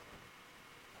and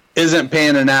isn't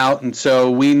panning out, and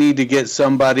so we need to get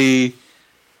somebody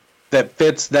that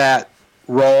fits that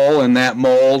role and that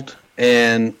mold,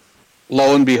 and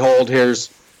lo and behold, here's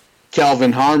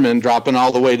Kelvin Harmon dropping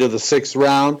all the way to the 6th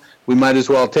round. We might as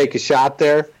well take a shot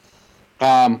there.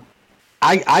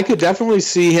 I could definitely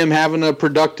see him having a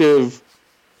productive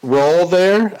role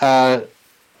there.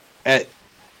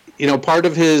 Part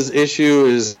of his issue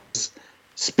is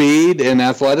speed and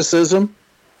athleticism,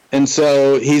 and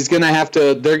so he's going to have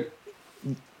to.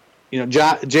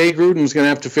 Jay Gruden's going to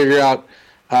have to figure out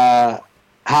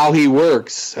how he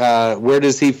works. Where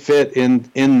does he fit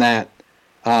in that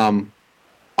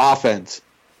offense?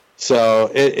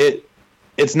 So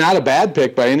it's not a bad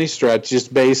pick by any stretch,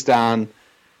 just based on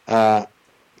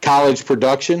college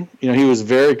production. He was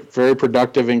very, very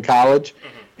productive in college,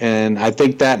 and I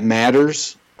think that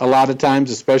matters a lot of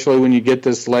times, especially when you get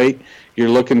this late. You're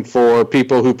looking for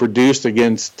people who produced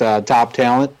against top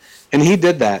talent, and he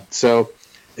did that. So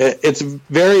it's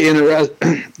very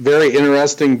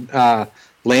interesting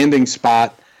landing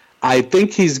spot. I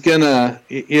think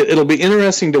it'll be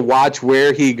interesting to watch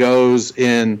where he goes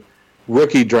in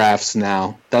rookie drafts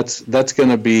now. That's going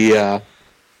to be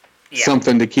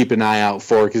something to keep an eye out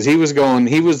for, because he was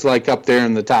like up there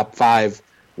in the top 5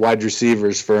 wide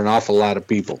receivers for an awful lot of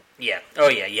people. Yeah. Oh,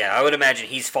 yeah. I would imagine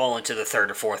he's fallen to the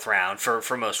 3rd or 4th round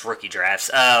for most rookie drafts.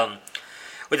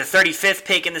 With the 35th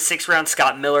pick in the 6th round,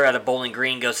 Scott Miller out of Bowling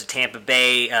Green goes to Tampa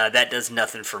Bay. That does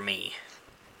nothing for me.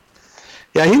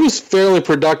 Yeah, he was fairly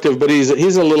productive, but he's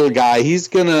a little guy. He's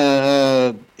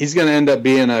gonna end up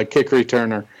being a kick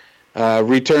returner.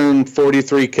 Returned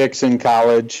 43 kicks in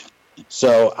college,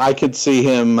 so I could see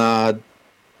him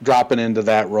dropping into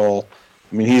that role.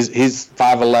 I mean, he's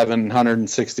 5'11",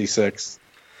 166.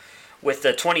 With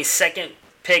the 22nd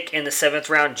pick in the 7th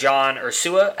round, John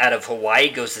Ursua out of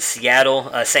Hawaii goes to Seattle.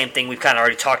 Same thing, we've kind of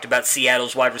already talked about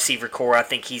Seattle's wide receiver core. I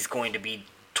think he's going to be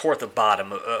toward the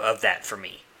bottom of that for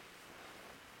me.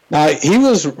 He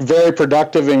was very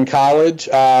productive in college,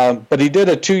 but he did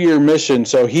a 2-year mission,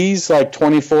 so he's like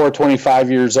 24, 25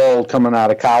 years old coming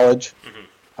out of college.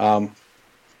 Mm-hmm.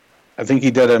 I think he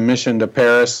did a mission to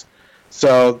Paris.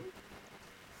 So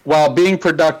while being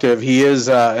productive, he is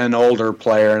an older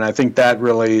player, and I think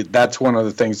that's one of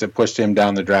the things that pushed him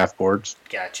down the draft boards.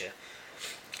 Gotcha.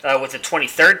 With the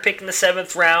 23rd pick in the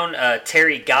 7th round,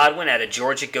 Terry Godwin out of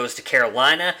Georgia goes to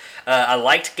Carolina. I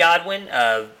liked Godwin,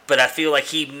 but I feel like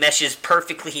he meshes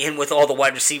perfectly in with all the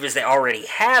wide receivers they already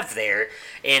have there.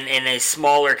 In a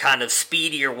smaller, kind of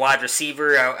speedier wide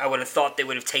receiver, I would have thought they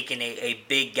would have taken a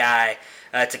big guy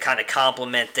to kind of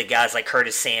complement the guys like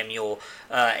Curtis Samuel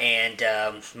and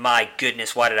my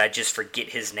goodness, why did I just forget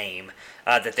his name?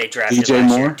 That they drafted DJ last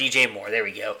Moore? year. DJ Moore, there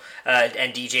we go.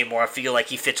 And DJ Moore, I feel like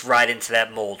he fits right into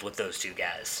that mold with those two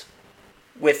guys.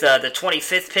 With the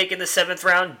 25th pick in the 7th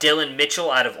round, Dylan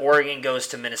Mitchell out of Oregon goes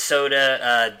to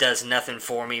Minnesota. Does nothing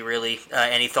for me, really.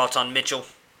 Any thoughts on Mitchell?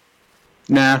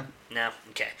 Nah. No?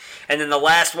 Okay. And then the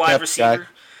last wide receiver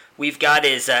we've got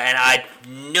is, and I have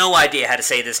no idea how to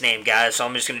say this name, guys, so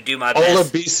I'm just going to do my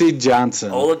best. Olabisi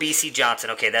Johnson. Olabisi Johnson.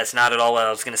 Okay, that's not at all what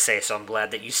I was going to say, so I'm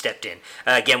glad that you stepped in.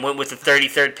 Again, went with the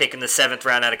 33rd pick in the 7th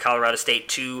round out of Colorado State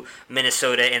to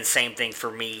Minnesota, and same thing for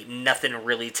me. Nothing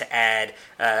really to add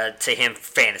to him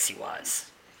fantasy-wise.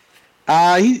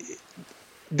 He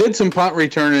did some punt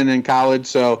returning in college,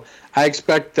 so I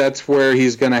expect that's where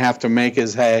he's going to have to make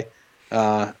his hay.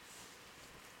 A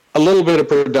little bit of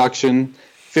production,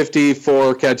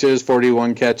 54 catches,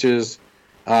 41 catches.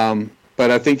 But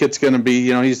I think it's going to be,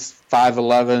 he's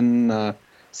 5'11",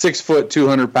 6 foot,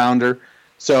 200-pounder.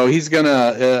 So he's going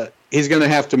to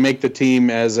have to make the team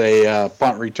as a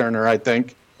punt returner, I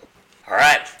think. All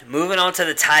right, moving on to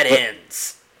the tight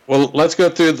ends. Well, let's go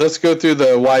through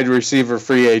the wide receiver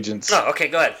free agents. Oh, okay,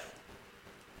 go ahead.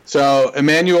 So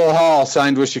Emmanuel Hall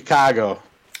signed with Chicago.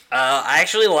 I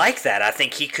actually like that. I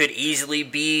think he could easily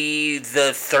be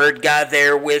the third guy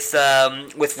there with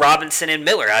Robinson and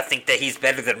Miller. I think that he's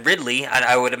better than Ridley.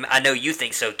 I know you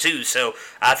think so too. So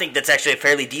I think that's actually a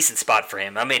fairly decent spot for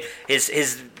him. I mean,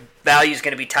 his value is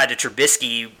going to be tied to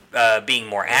Trubisky being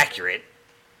more accurate.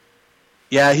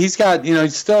 Yeah, he's got,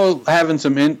 he's still having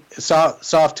some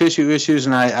soft tissue issues,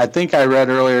 and I think I read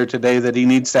earlier today that he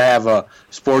needs to have a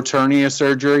sports hernia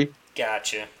surgery.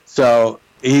 Gotcha. So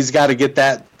he's got to get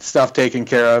that stuff taken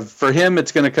care of. For him,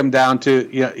 it's going to come down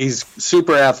to, he's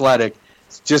super athletic.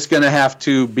 It's just going to have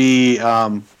to be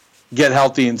get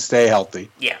healthy and stay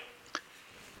healthy. Yeah.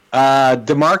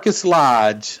 DeMarcus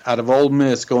Lodge out of Ole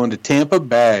Miss going to Tampa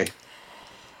Bay.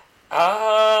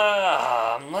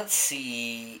 Let's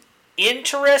see.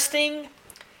 Interesting.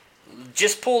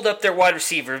 Just pulled up their wide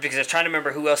receiver because I was trying to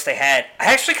remember who else they had.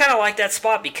 I actually kind of like that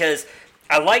spot because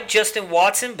I like Justin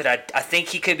Watson, but I think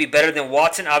he could be better than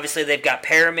Watson. Obviously, they've got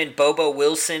Perriman, Bobo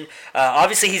Wilson.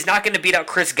 Obviously, he's not going to beat out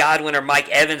Chris Godwin or Mike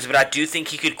Evans, but I do think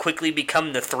he could quickly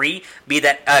become the 3, be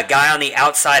that guy on the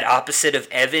outside opposite of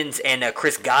Evans and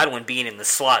Chris Godwin being in the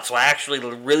slot. So I actually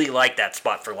really like that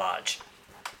spot for Lodge.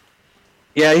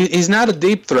 Yeah, he's not a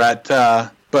deep threat,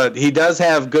 but he does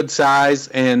have good size,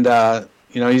 and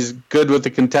he's good with the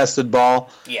contested ball.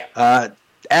 Yeah.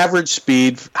 Average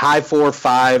speed, high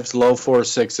 4.5s, low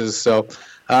 4.6s. So,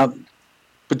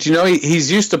 but he's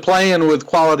used to playing with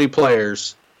quality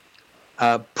players.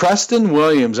 Preston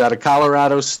Williams out of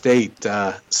Colorado State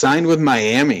signed with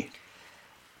Miami.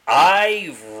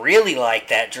 I really like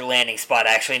that landing spot,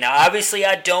 actually. Now, obviously,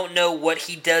 I don't know what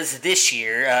he does this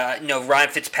year. Ryan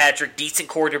Fitzpatrick, decent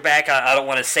quarterback. I don't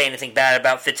want to say anything bad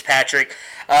about Fitzpatrick.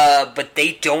 But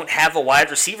they don't have a wide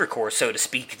receiver core, so to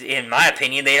speak. In my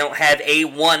opinion, they don't have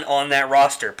A1 on that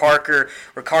roster. Parker,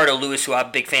 Ricardo Lewis, who I'm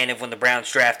a big fan of when the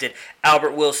Browns drafted,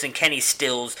 Albert Wilson, Kenny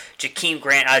Stills, Jakeem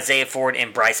Grant, Isaiah Ford,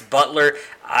 and Bryce Butler.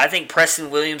 I think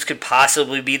Preston Williams could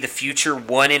possibly be the future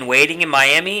one in waiting in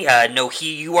Miami.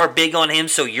 You are big on him,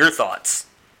 so your thoughts?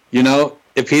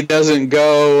 If he doesn't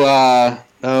go,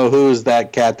 who is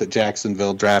that cat that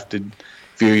Jacksonville drafted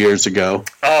few years ago?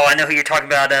 Oh, I know who you're talking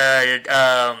about.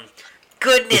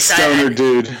 Goodness, the stoner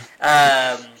dude.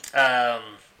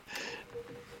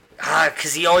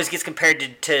 Because he always gets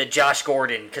compared to Josh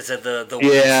Gordon because of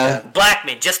the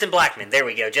Blackman, Justin Blackman. There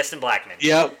we go, Justin Blackman.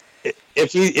 Yep.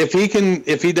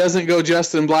 If he doesn't go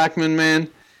Justin Blackman, man,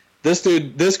 this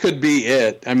could be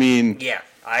it. I mean, yeah,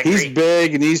 I agree. He's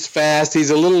big and he's fast. He's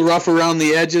a little rough around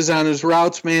the edges on his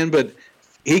routes, man, but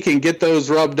he can get those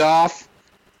rubbed off.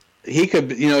 He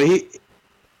could,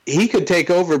 he could take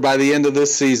over by the end of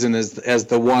this season as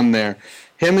the one there.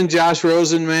 Him and Josh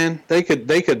Rosen, man, they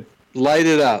could light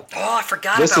it up. Oh, I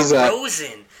forgot about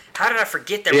Rosen. How did I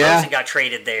forget that Rosen got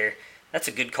traded there? That's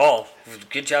a good call.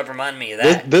 Good job reminding me of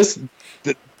that.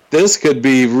 This could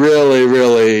be really,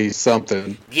 really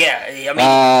something. Yeah,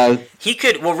 I mean, he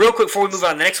could. Well, real quick before we move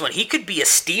on to the next one, he could be a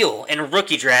steal in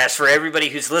rookie drafts for everybody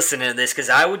who's listening to this, because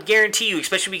I would guarantee you,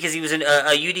 especially because he was a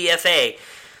UDFA,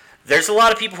 there's a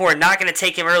lot of people who are not going to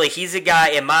take him early. He's a guy,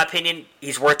 in my opinion,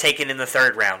 he's worth taking in the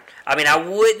 3rd round. I mean, I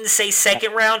wouldn't say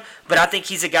 2nd round, but I think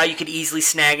he's a guy you could easily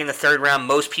snag in the 3rd round.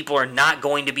 Most people are not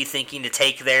going to be thinking to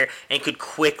take there and could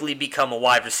quickly become a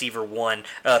wide receiver 1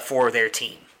 for their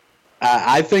team.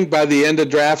 I think by the end of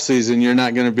draft season, you're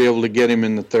not going to be able to get him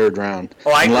in the 3rd round.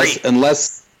 Oh, I agree.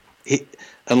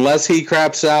 Unless he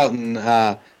craps out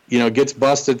and gets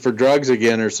busted for drugs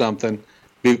again or something.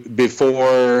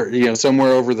 Before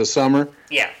somewhere over the summer.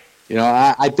 Yeah.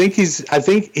 I think he's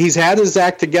had his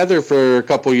act together for a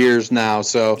couple years now.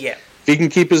 So yeah. If he can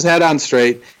keep his head on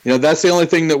straight, that's the only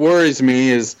thing that worries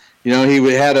me is You know, he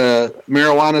had a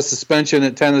marijuana suspension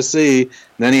at Tennessee, and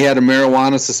then he had a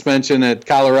marijuana suspension at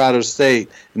Colorado State,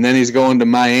 and then he's going to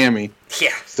Miami.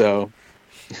 Yeah. So,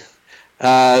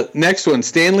 next one,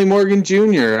 Stanley Morgan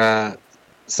Jr.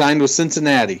 Signed with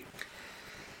Cincinnati.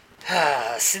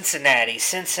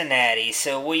 Cincinnati.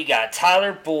 So we got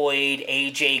Tyler Boyd,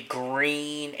 AJ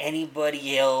Green,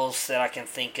 anybody else that I can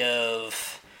think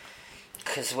of?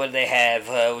 Because what do they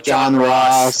have? John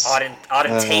Ross.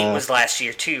 Auden Tate was last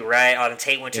year too, right? Auden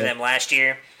Tate went to them last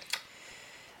year.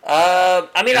 I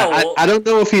don't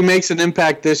know if he makes an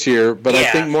impact this year, but I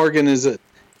think Morgan is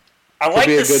I like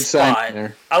the spot.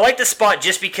 I like the spot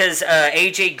just because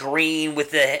AJ Green,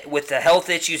 with the health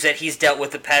issues that he's dealt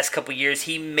with the past couple years,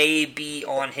 he may be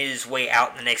on his way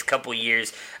out in the next couple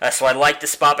years. So I like the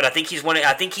spot, but I think he's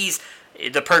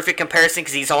the perfect comparison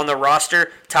because he's on the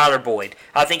roster. Tyler Boyd.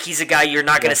 I think he's a guy you're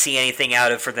not going to see anything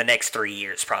out of for the next 3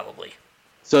 years, probably.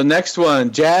 So next one,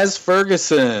 Jazz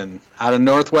Ferguson out of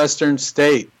Northwestern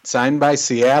State, signed by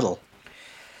Seattle.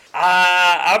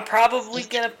 I'm probably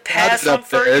going to pass on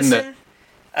Ferguson.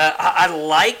 I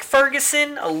like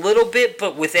Ferguson a little bit,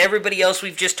 but with everybody else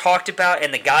we've just talked about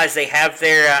and the guys they have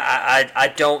there, I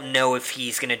don't know if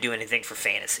he's going to do anything for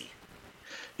fantasy.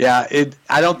 Yeah,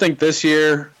 I don't think this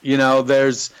year,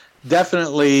 there's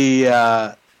definitely,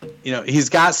 he's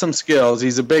got some skills.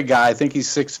 He's a big guy. I think he's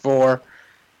 6'4".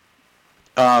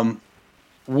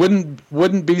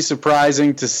 Wouldn't be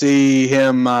surprising to see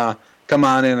him come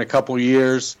on in a couple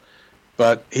years.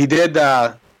 But he did,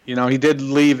 he did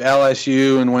leave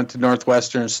LSU and went to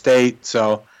Northwestern State.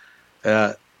 So,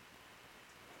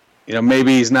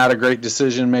 maybe he's not a great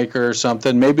decision maker or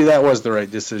something. Maybe that was the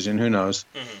right decision. Who knows?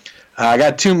 Mm-hmm. I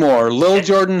got two more. Lil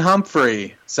Jordan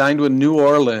Humphrey signed with New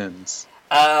Orleans.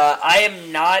 I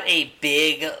am not a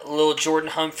big Lil Jordan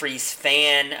Humphreys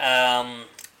fan.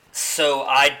 So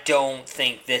I don't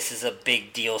think this is a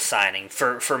big deal signing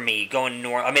for me going to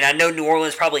New Orleans. I mean, I know New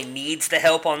Orleans probably needs the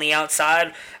help on the outside.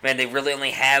 I mean, they really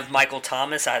only have Michael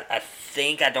Thomas. I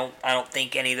don't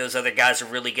think any of those other guys are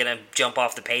really going to jump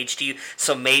off the page to you.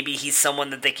 So maybe he's someone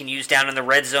that they can use down in the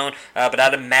red zone. But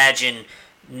I'd imagine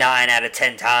 9 out of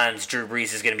 10 times Drew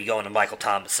Brees is going to be going to Michael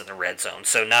Thomas in the red zone.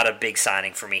 So not a big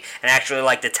signing for me. And actually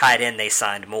like the tight end they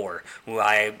signed more, who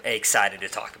I'm excited to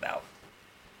talk about.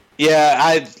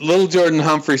 Yeah, Little Jordan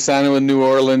Humphrey signing with New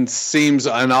Orleans seems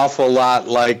an awful lot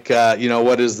like,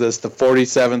 what is this, the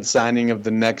 47th signing of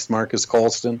the next Marcus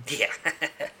Colston? Yeah.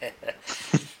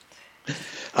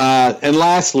 And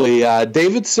lastly,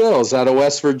 David Sills out of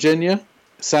West Virginia,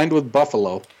 signed with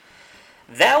Buffalo.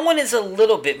 That one is a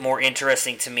little bit more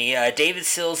interesting to me. David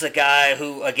Sills, a guy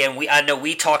who, again, I know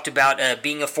we talked about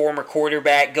being a former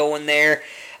quarterback going there.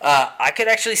 I could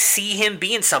actually see him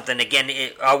being something. Again,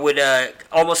 I would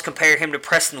almost compare him to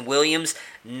Preston Williams.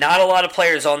 Not a lot of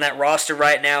players on that roster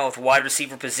right now with wide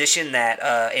receiver position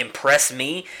that impress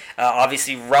me.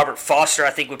 Obviously, Robert Foster,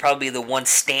 I think, would probably be the one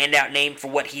standout name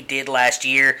for what he did last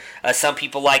year. Some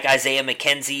people like Isaiah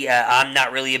McKenzie. I'm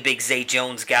not really a big Zay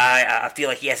Jones guy. I feel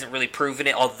like he hasn't really proven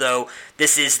it, although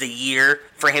this is the year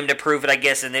for him to prove it, I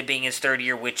guess, and it being his third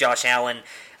year with Josh Allen.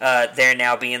 There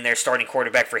now being their starting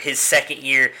quarterback for his second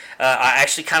year. I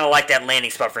actually kind of like that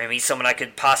landing spot for him. He's someone I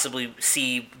could possibly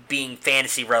see being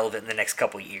fantasy relevant in the next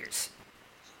couple of years.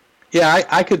 Yeah,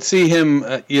 I could see him,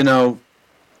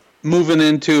 moving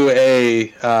into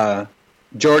a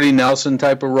Jordy Nelson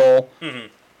type of role.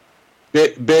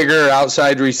 Mm-hmm. Bigger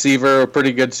outside receiver,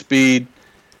 pretty good speed.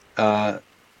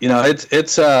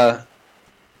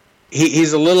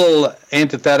 He's a little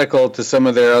antithetical to some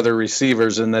of their other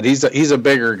receivers in that he's a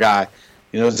bigger guy.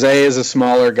 Zay is a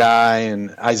smaller guy,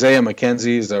 and Isaiah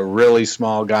McKenzie is a really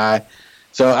small guy.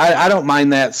 So I don't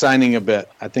mind that signing a bit.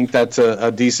 I think that's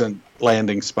a decent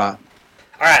landing spot.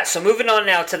 All right, so moving on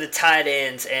now to the tight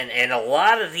ends, and a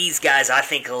lot of these guys I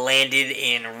think landed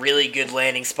in really good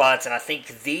landing spots, and I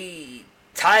think the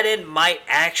tight end might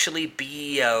actually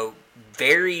be a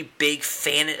very big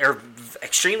fan or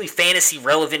extremely fantasy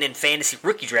relevant in fantasy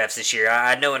rookie drafts this year.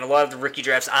 I know in a lot of the rookie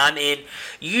drafts I'm in,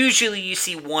 usually you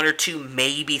see 1 or 2,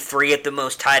 maybe 3 at the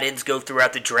most tight ends go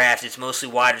throughout the draft. It's mostly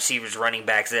wide receivers, running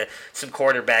backs, some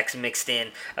quarterbacks mixed in.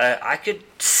 I could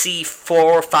see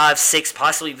 4, 5, 6,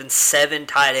 possibly even 7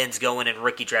 tight ends going in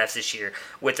rookie drafts this year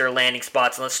with their landing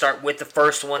spots. And let's start with the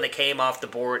first one that came off the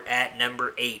board at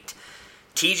number 8.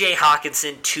 TJ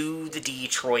Hockenson to the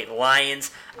Detroit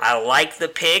Lions. I like the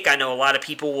pick. I know a lot of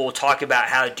people will talk about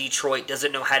how Detroit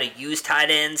doesn't know how to use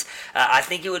tight ends. I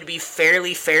think it would be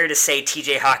fairly fair to say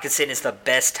TJ Hockenson is the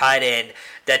best tight end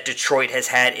that Detroit has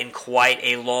had in quite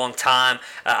a long time.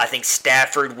 I think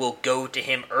Stafford will go to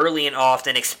him early and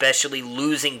often, especially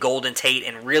losing Golden Tate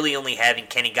and really only having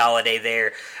Kenny Golladay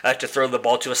there to throw the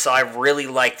ball to. So I really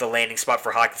like the landing spot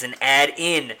for Hockenson. Add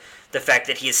in the fact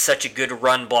that he is such a good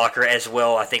run blocker as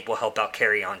well, I think will help out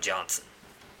Kerryon Johnson.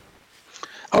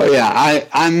 Oh, yeah.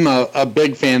 I'm a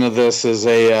big fan of this as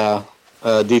a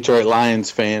Detroit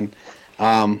Lions fan.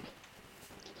 I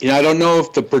don't know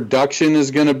if the production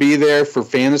is going to be there for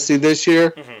fantasy this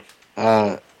year,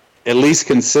 at least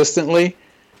consistently,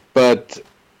 but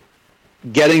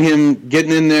getting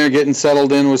in there, getting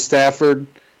settled in with Stafford,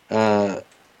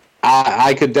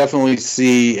 I could definitely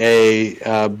see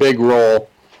a big role.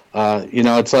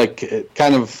 It's like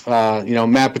kind of,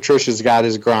 Matt Patricia's got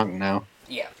his Gronk now.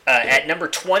 Yeah. At number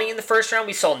 20 in the first round,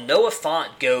 we saw Noah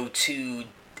Fant go to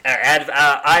out of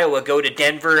Iowa go to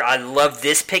Denver. I love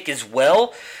this pick as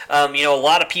well. A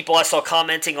lot of people I saw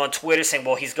commenting on Twitter saying,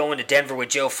 well, he's going to Denver with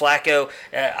Joe Flacco.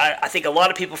 I think a lot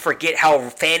of people forget how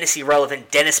fantasy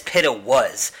relevant Dennis Pitta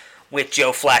was with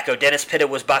Joe Flacco. Dennis Pitta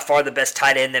was by far the best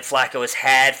tight end that Flacco has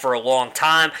had for a long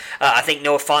time. I think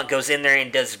Noah Fant goes in there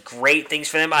and does great things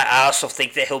for them. I also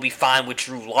think that he'll be fine with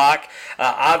Drew Lock.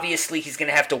 Obviously, he's going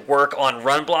to have to work on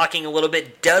run blocking a little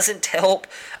bit. Doesn't help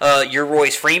your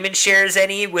Royce Freeman shares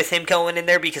any with him going in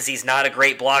there because he's not a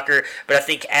great blocker. But I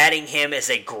think adding him as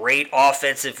a great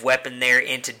offensive weapon there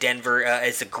into Denver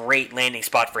is a great landing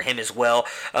spot for him as well.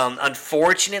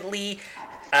 Unfortunately,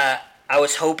 I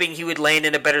was hoping he would land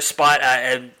in a better spot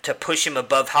to push him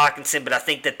above Hockenson, but I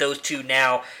think that those two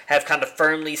now have kind of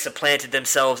firmly supplanted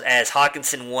themselves as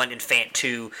Hockenson 1 and Fant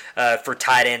 2 for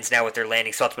tight ends now with their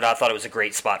landing spots, but I thought it was a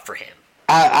great spot for him.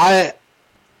 I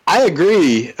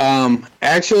agree.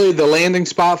 Actually, the landing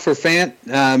spot for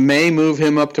Fant may move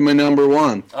him up to my number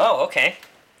 1. Oh, okay.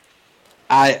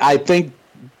 I think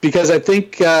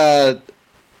the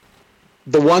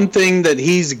one thing that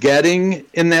he's getting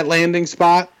in that landing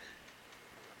spot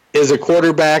is a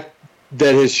quarterback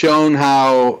that has shown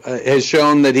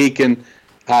that he can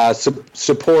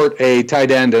support a tight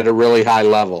end at a really high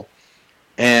level,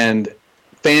 and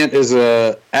Fant is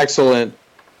a excellent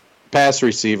pass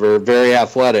receiver, very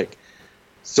athletic.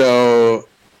 So,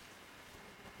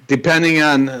 depending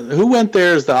on who went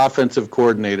there as the offensive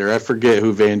coordinator, I forget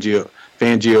who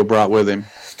Fangio brought with him.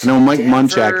 I know Mike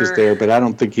Munchak is there, but I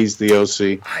don't think he's the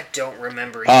OC. I don't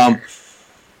remember either.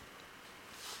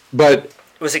 But.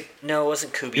 It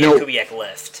wasn't Kubiak. Kubiak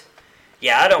left.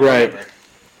 Yeah, I don't remember.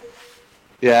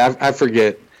 Yeah, I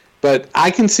forget. But I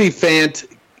can see Fant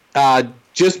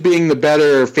just being the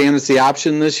better fantasy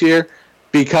option this year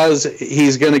because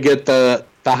he's going to get the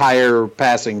higher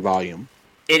passing volume.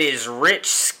 It is Rich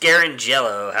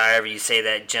Scarangello, however you say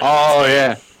that gentleman's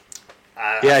name.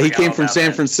 Yeah. He came from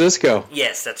San Francisco.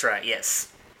 Yes, that's right, yes.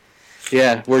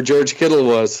 Yeah, where George Kittle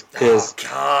was. Oh,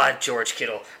 God, George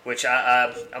Kittle, which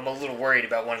I'm a little worried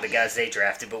about one of the guys they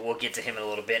drafted, but we'll get to him in a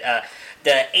little bit.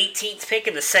 The 18th pick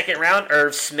in the second round,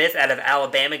 Irv Smith out of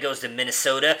Alabama goes to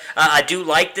Minnesota. I do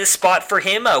like this spot for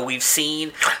him. We've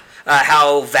seen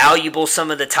how valuable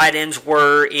some of the tight ends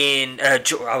were in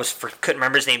couldn't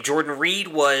remember his name. Jordan Reed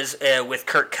was with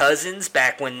Kirk Cousins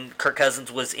back when Kirk Cousins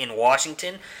was in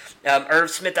Washington. Irv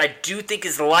Smith, I do think,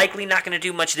 is likely not going to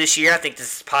do much this year. I think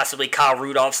this is possibly Kyle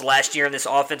Rudolph's last year in this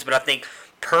offense, but I think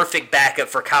perfect backup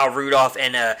for Kyle Rudolph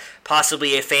and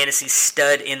possibly a fantasy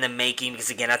stud in the making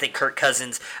because, again, I think Kirk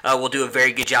Cousins will do a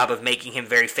very good job of making him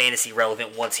very fantasy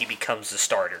relevant once he becomes the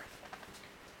starter.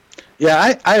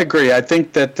 Yeah, I agree. I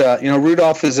think that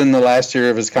Rudolph is in the last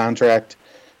year of his contract.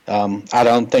 I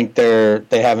don't think they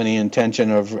have any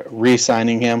intention of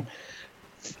re-signing him.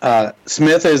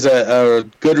 Smith is a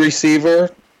good receiver,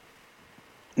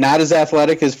 not as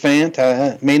athletic as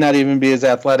Fant, may not even be as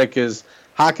athletic as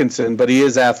Hockenson, but he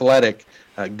is athletic,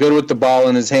 good with the ball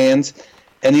in his hands,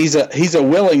 and he's a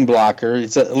willing blocker.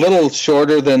 He's a little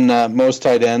shorter than most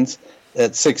tight ends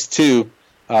at 6'2",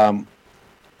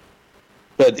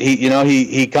 but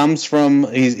he comes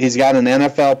from he's got an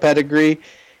NFL pedigree.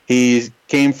 He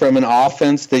came from an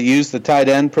offense that used the tight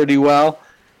end pretty well,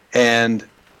 and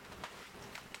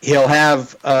he'll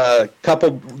have a couple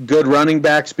good running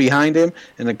backs behind him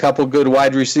and a couple good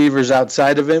wide receivers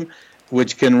outside of him,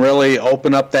 which can really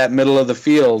open up that middle of the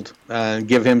field and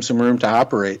give him some room to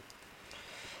operate.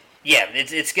 Yeah,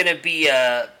 it's going to be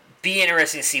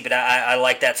interesting to see, but I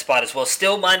like that spot as well.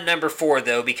 Still my number 4,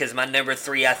 though, because my number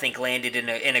 3, I think, landed in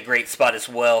a great spot as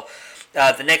well.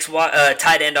 The next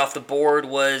tight end off the board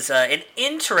was an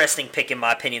interesting pick, in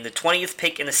my opinion. The 20th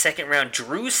pick in the second round,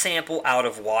 Drew Sample out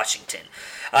of Washington.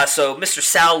 So Mr.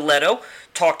 Sal Leto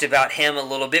talked about him a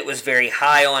little bit, was very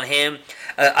high on him.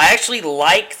 I actually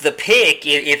like the pick.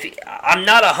 If I'm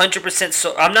not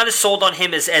 100%, I'm not as sold on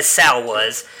him as Sal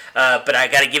was, but I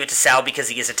got to give it to Sal because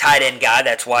he is a tight end guy.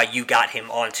 That's why you got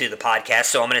him onto the podcast.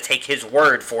 So I'm going to take his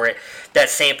word for it. That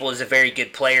Sample is a very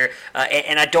good player,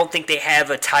 and I don't think they have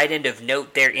a tight end of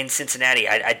note there in Cincinnati.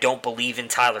 I don't believe in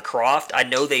Tyler Kroft. I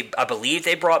believe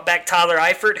they brought back Tyler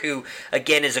Eifert, who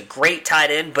again is a great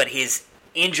tight end, but he's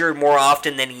injured more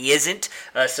often than he isn't.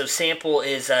 So Sample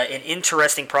is an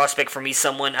interesting prospect for me,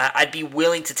 someone I'd be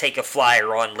willing to take a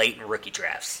flyer on late in rookie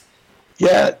drafts.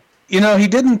 Yeah, he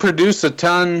didn't produce a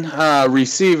ton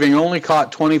receiving, only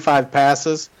caught 25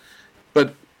 passes,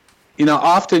 but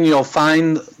often you'll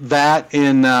find that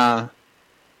in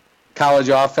college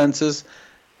offenses.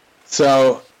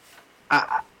 So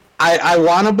I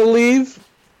want to believe,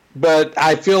 but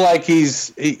I feel like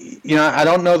I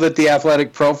don't know that the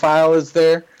athletic profile is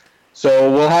there.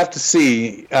 So we'll have to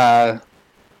see.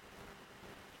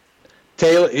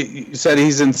 Taylor, you said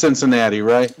he's in Cincinnati,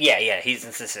 right? Yeah, he's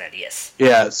in Cincinnati, yes.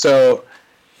 Yeah, so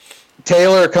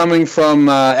Taylor coming from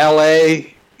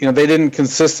L.A., they didn't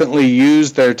consistently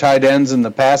use their tight ends in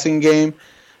the passing game,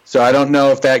 so I don't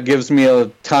know if that gives me a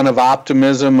ton of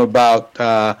optimism about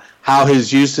how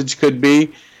his usage could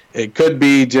be. It could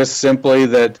be just simply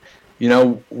that,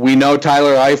 we know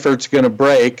Tyler Eifert's going to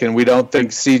break, and we don't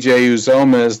think C.J.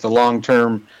 Uzomah is the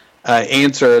long-term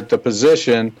answer at the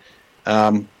position.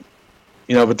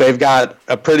 But they've got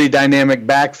a pretty dynamic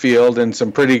backfield and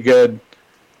some pretty good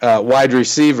wide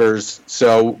receivers,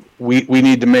 so we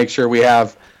need to make sure we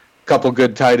have couple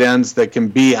good tight ends that can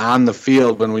be on the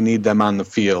field when we need them on the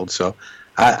field. So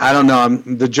I don't know.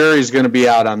 The jury's going to be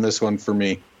out on this one for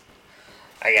me.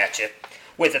 I got you.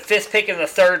 With the 5th pick in the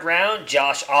 3rd round,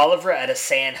 Josh Oliver out of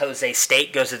San Jose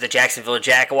State goes to the Jacksonville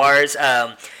Jaguars.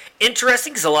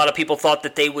 Interesting because a lot of people thought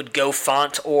that they would go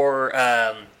Font or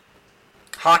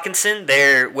Hawkinson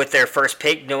there with their first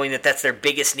pick, knowing that that's their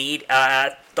biggest need.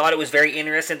 I thought it was very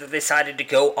interesting that they decided to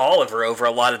go Oliver over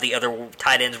a lot of the other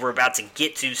tight ends we're about to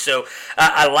get to. So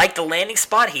I like the landing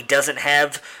spot. He doesn't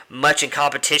have much in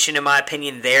competition, in my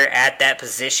opinion, there at that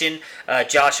position.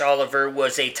 Josh Oliver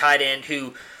was a tight end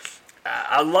who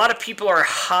a lot of people are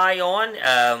high on.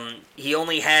 He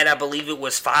only had, I believe it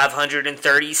was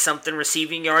 530-something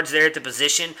receiving yards there at the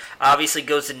position. Obviously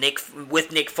goes to Nick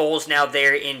Foles now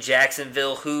there in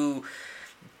Jacksonville, who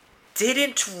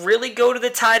didn't really go to the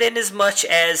tight end as much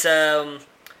as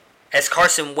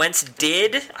Carson Wentz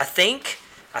did, I think.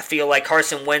 I feel like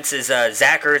Carson Wentz is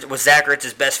Zach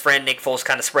Ertz's best friend. Nick Foles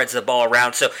kind of spreads the ball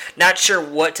around. So not sure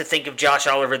what to think of Josh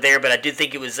Oliver there, but I do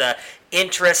think it was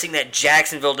interesting that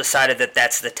Jacksonville decided that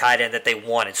that's the tight end that they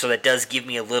wanted. So that does give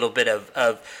me a little bit of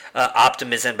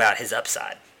optimism about his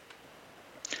upside.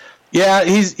 Yeah,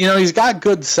 he's got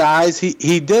good size.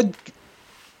 He did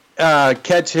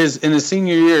catch in his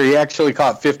senior year. He actually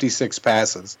caught 56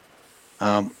 passes.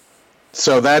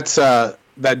 So that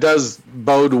does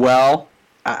bode well.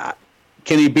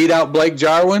 Can he beat out Blake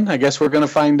Jarwin? I guess we're going to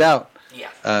find out.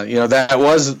 Yeah. That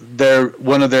was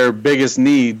one of their biggest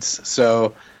needs.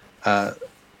 So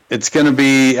it's going to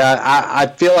be.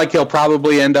 I feel like he'll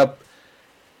probably end up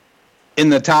in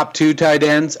the top 2 tight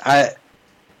ends.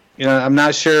 I'm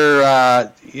not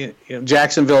sure.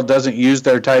 Jacksonville doesn't use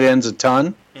their tight ends a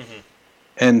ton,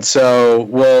 and so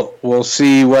we'll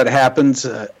see what happens.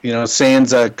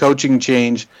 Sans a coaching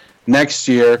change next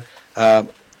year.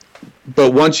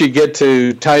 But once you get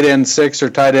to tight end 6 or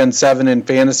tight end 7 in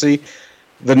fantasy,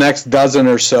 the next dozen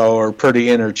or so are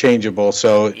pretty interchangeable.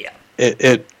 So yeah.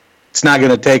 It's not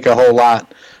going to take a whole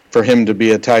lot for him to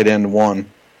be a tight end 1.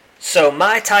 So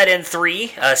my tight end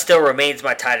 3 still remains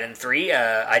my tight end 3.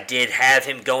 I did have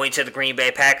him going to the Green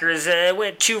Bay Packers.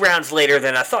 Went 2 rounds later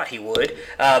than I thought he would.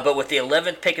 But with the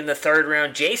 11th pick in the 3rd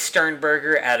round, Jay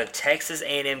Sternberger out of Texas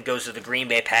A&M goes to the Green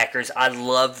Bay Packers. I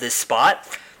love this spot.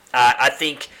 I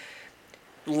think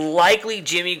likely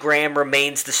Jimmy Graham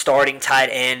remains the starting tight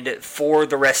end for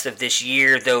the rest of this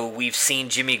year, though we've seen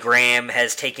Jimmy Graham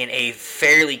has taken a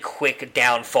fairly quick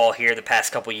downfall here the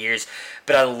past couple years.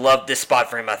 But I love this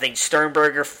spot for him. I think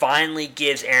Sternberger finally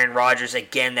gives Aaron Rodgers,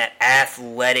 again, that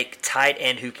athletic tight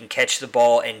end who can catch the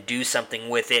ball and do something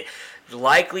with it.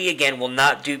 Likely, again, will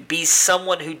not be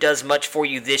someone who does much for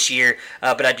you this year,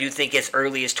 but I do think as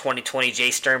early as 2020,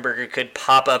 Jay Sternberger could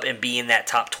pop up and be in that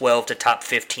top 12 to top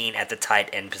 15 at the tight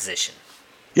end position.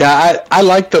 Yeah, I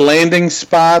like the landing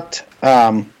spot,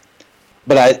 but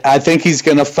I think he's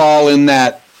going to fall in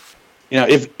that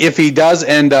if he does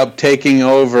end up taking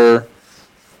over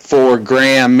for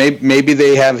Graham, maybe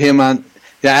they have him on.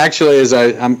 Yeah, actually,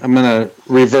 I'm going to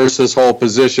reverse this whole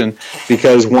position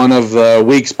because one of the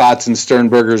weak spots in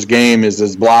Sternberger's game is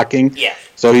his blocking. Yeah.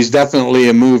 So he's definitely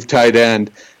a move tight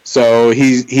end. So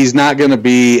he's not going to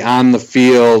be on the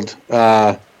field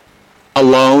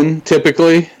alone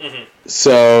typically. Mm-hmm.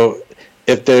 So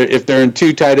if they're in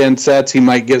two tight end sets, he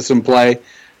might get some play.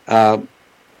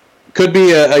 Could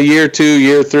be a year 2,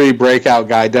 year 3 breakout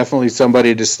guy. Definitely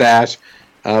somebody to stash.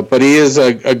 But he is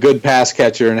a good pass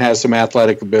catcher and has some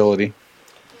athletic ability.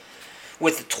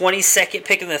 With the 22nd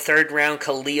pick in the third round,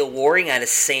 Khalil Waring out of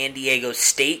San Diego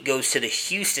State goes to the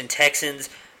Houston Texans.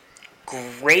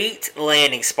 Great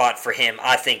landing spot for him,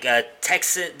 I think. The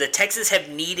Texans have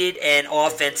needed an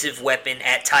offensive weapon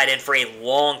at tight end for a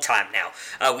long time now.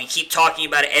 We keep talking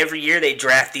about it every year. They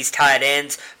draft these tight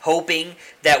ends, hoping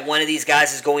that one of these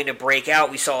guys is going to break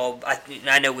out. We saw,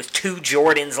 I know it was 2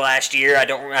 Jordans last year.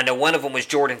 I know one of them was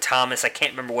Jordan Thomas. I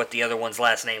can't remember what the other one's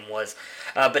last name was.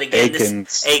 But again,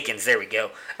 Akins, there we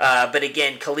go. But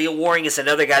again, Khalil Waring is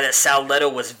another guy that Sal Leto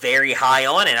was very high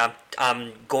on, and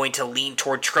I'm going to lean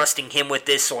toward trusting him with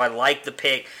this, so I like the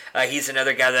pick. He's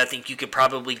another guy that I think you could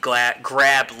probably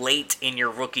grab late in your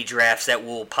rookie drafts that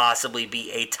will possibly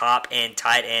be a top-end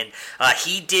tight end.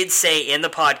 He did say in the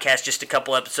podcast just a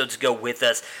couple episodes ago with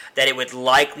us that it would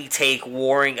likely take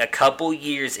Waring a couple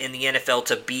years in the NFL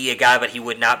to be a guy, but he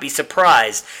would not be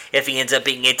surprised if he ends up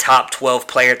being a top 12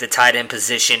 player at the tight end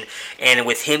position. And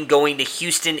with him going to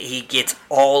Houston, he gets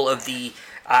all of the...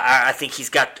 I think he's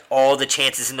got all the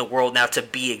chances in the world now to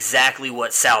be exactly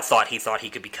what Sal thought he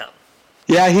could become.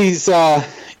 Yeah, he's. I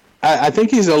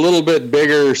think he's a little bit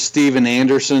bigger, Steven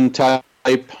Anderson type.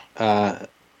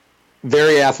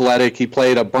 Very athletic. He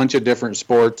played a bunch of different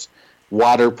sports,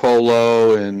 water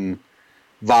polo and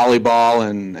volleyball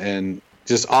and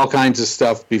just all kinds of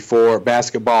stuff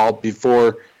basketball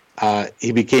before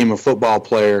he became a football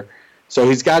player. So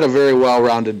he's got a very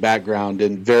well-rounded background,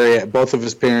 and both of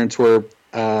his parents were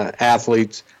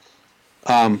athletes.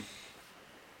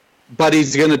 But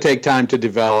he's going to take time to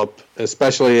develop,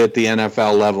 especially at the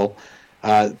NFL level.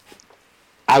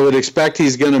 I would expect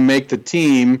he's going to make the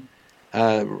team.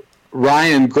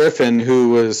 Ryan Griffin, who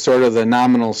was sort of the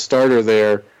nominal starter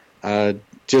there,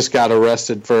 just got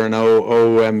arrested for an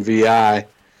OMVI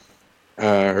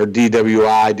or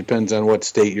DWI, depends on what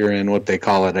state you're in, what they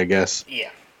call it, I guess.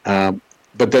 Yeah.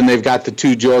 But then they've got the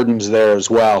 2 Jordans there as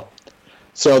well.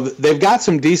 So they've got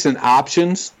some decent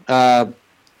options.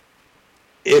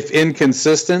 If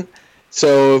inconsistent.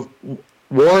 So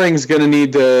Waring's going to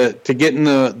need to get in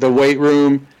the weight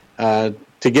room, to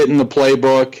get in the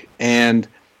playbook, and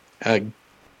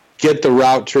get the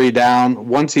route tree down.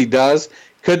 Once he does,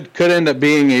 could end up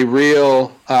being a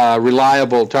real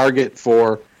reliable target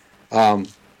for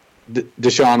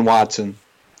Deshaun Watson.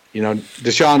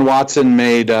 Deshaun Watson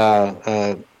made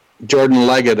Jordan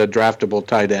Leggett a draftable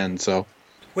tight end, so...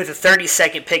 With the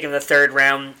 32nd pick in the third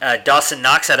round, Dawson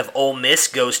Knox out of Ole Miss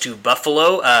goes to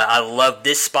Buffalo. I love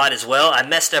this spot as well. I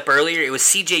messed up earlier. It was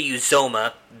C.J.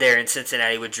 Uzomah there in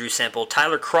Cincinnati with Drew Sample.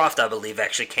 Tyler Kroft, I believe,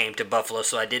 actually came to Buffalo,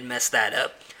 so I did mess that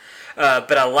up.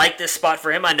 But I like this spot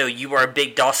for him. I know you are a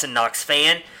big Dawson Knox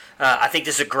fan. I think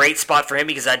this is a great spot for him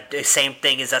because same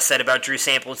thing as I said about Drew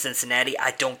Sample in Cincinnati.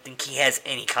 I don't think he has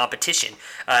any competition.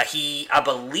 He, I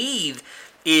believe,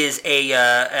 is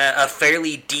a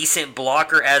fairly decent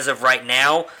blocker as of right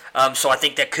now. So I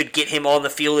think that could get him on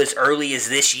the field as early as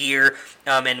this year.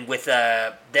 And with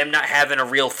them not having a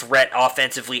real threat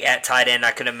offensively at tight end,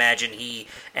 I could imagine he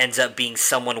ends up being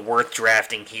someone worth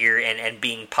drafting here and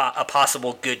being a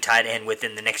possible good tight end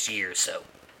within the next year or so.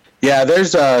 Yeah,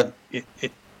 there's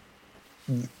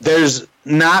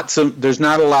not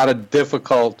a lot of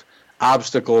difficult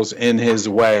obstacles in his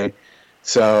way.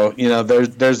 So,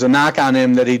 there's a knock on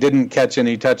him that he didn't catch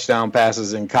any touchdown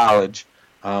passes in college.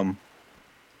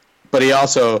 But he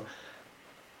also,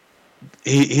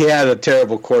 he had a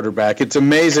terrible quarterback. It's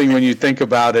amazing when you think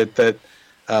about it that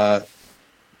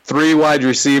 3 wide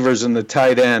receivers and the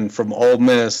tight end from Ole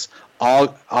Miss all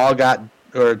got,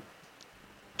 or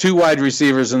 2 wide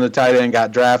receivers and the tight end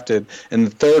got drafted, and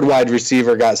the 3rd wide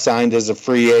receiver got signed as a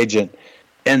free agent.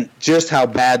 And just how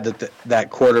bad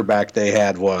that quarterback they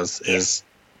had is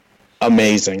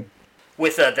amazing.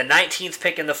 With the 19th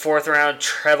pick in the 4th round,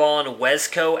 Trevon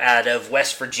Wesco out of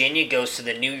West Virginia goes to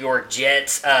the New York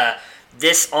Jets.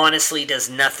 This honestly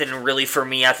does nothing really for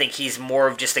me. I think he's more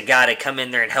of just a guy to come in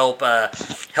there and help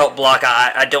block.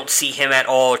 I don't see him at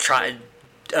all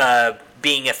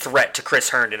being a threat to Chris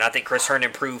Herndon. I think Chris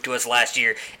Herndon proved to us last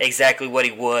year exactly what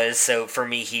he was. So for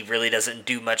me, he really doesn't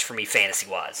do much for me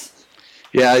fantasy-wise.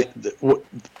 Yeah,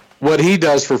 what he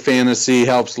does for fantasy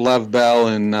helps Lev Bell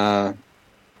and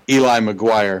Eli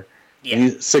McGuire. Yeah.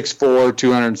 He's 6'4",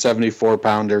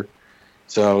 274-pounder.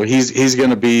 So he's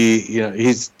going to be,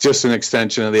 he's just an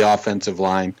extension of the offensive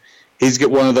line. He's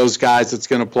one of those guys that's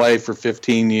going to play for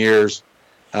 15 years,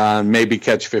 maybe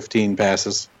catch 15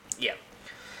 passes. Yeah.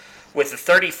 With the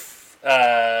 35th.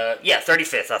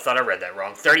 I thought I read that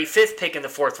wrong. 35th pick in the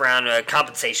 4th round,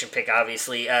 compensation pick,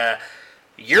 obviously.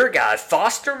 Your guy,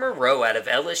 Foster Moreau out of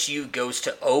LSU, goes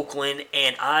to Oakland,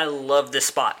 and I love this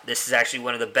spot. This is actually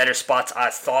one of the better spots I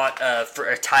thought for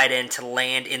a tight end to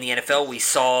land in the NFL. We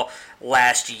saw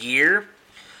last year.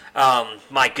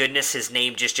 My goodness, his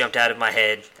name just jumped out of my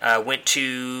head. Went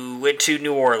to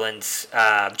New Orleans.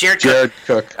 Jared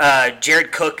Cook.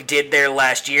 Jared Cook did there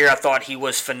last year. I thought he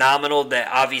was phenomenal. That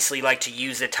obviously like to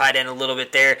use the tight end a little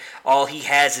bit there. All he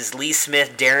has is Lee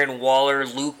Smith, Darren Waller,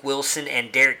 Luke Wilson,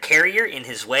 and Derek Carrier in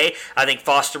his way. I think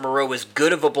Foster Moreau, as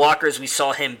good of a blocker as we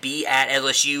saw him be at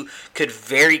LSU, could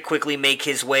very quickly make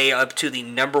his way up to the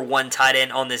number 1 tight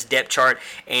end on this depth chart,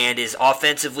 and is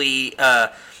offensively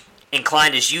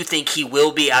inclined as you think he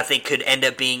will be. I think could end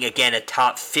up being, again, a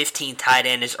top 15 tight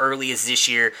end as early as this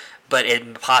year, but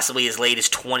possibly as late as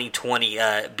 2020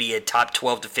 be a top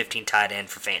 12 to 15 tight end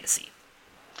for fantasy.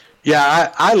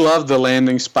 Yeah, I love the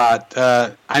landing spot.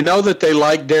 I know that they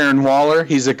like Darren Waller.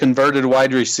 He's a converted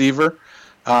wide receiver.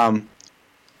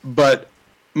 But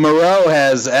Moreau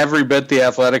has every bit the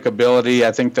athletic ability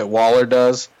I think that Waller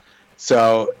does.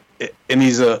 So, and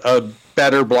he's a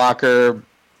better blocker,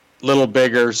 little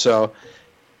bigger, so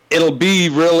it'll be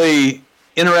really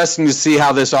interesting to see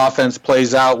how this offense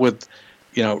plays out with,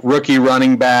 rookie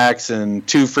running backs and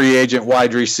 2 free agent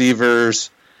wide receivers.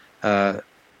 I'm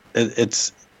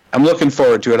looking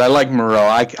forward to it. I like Moreau.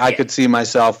 I could see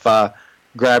myself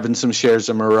grabbing some shares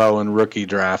of Moreau in rookie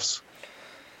drafts.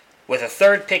 With a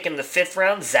 3rd pick in the 5th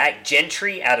round, Zach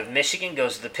Gentry out of Michigan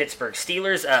goes to the Pittsburgh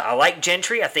Steelers. I like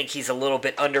Gentry. I think he's a little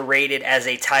bit underrated as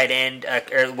a tight end,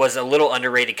 or was a little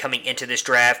underrated coming into this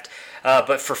draft.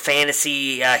 But for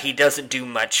fantasy, he doesn't do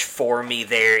much for me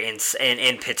there in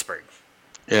Pittsburgh.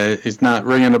 Yeah, it's not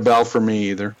ringing a bell for me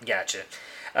either. Gotcha.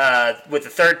 With the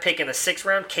 3rd pick in the 6th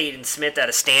round, Caden Smith out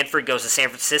of Stanford goes to San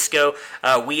Francisco.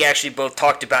 We actually both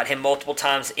talked about him multiple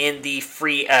times in the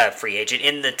free agent,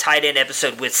 in the tight end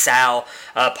episode with Sal,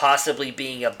 possibly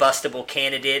being a bustable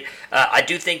candidate. I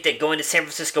do think that going to San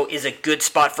Francisco is a good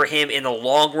spot for him in the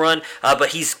long run, but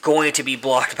he's going to be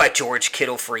blocked by George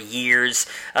Kittle for years,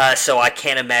 so I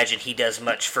can't imagine he does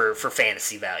much for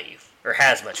fantasy value, or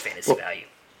has much fantasy value.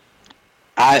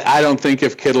 I don't think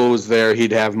if Kittle was there,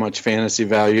 he'd have much fantasy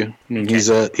value. I mean,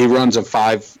 he runs a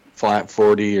 5 flat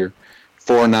 40 or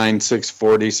 4.9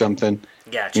 640 something.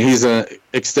 Gotcha. He's an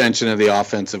extension of the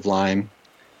offensive line.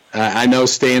 I know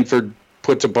Stanford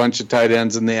puts a bunch of tight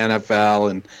ends in the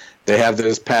NFL, and they have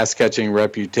this pass catching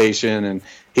reputation. And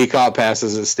he caught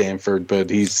passes at Stanford, but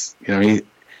he's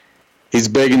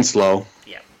big and slow.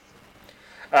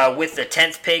 With the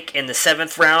 10th pick in the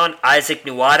 7th round, Isaac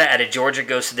Nuada out of Georgia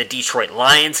goes to the Detroit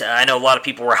Lions. I know a lot of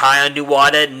people were high on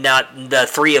Nuada. Not the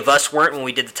 3 of us weren't when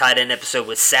we did the tight end episode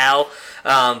with Sal.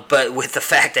 But with the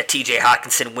fact that T.J.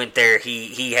 Hockenson went there,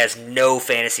 he has no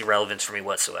fantasy relevance for me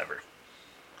whatsoever.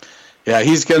 Yeah,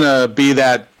 he's going to be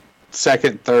that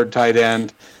 2nd, 3rd tight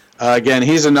end. Again,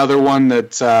 he's another one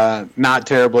that's not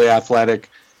terribly athletic,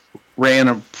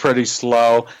 ran pretty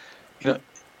slow.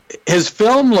 His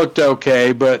film looked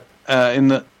okay, but in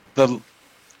the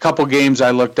couple games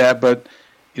I looked at, but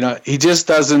he just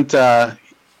doesn't.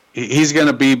 He's going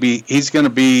to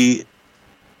be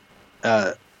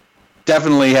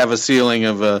definitely have a ceiling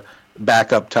of a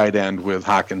backup tight end with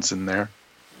Hockenson there.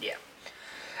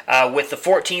 With the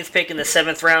 14th pick in the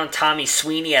 7th round, Tommy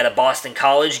Sweeney out of Boston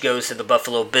College goes to the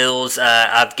Buffalo Bills.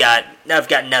 I've got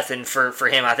nothing for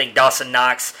him. I think Dawson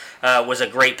Knox was a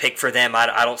great pick for them.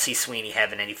 I don't see Sweeney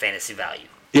having any fantasy value.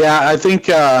 Yeah, I think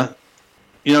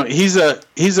he's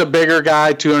a bigger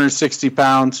guy, 260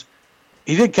 pounds.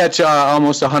 He did catch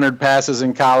almost 100 passes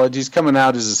in college. He's coming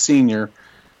out as a senior,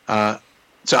 so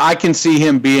I can see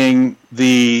him being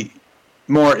the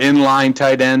more inline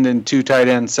tight end in 2 tight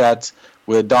end sets,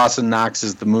 with Dawson Knox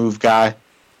as the move guy.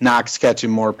 Knox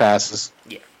catching more passes.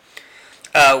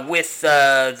 Yeah. With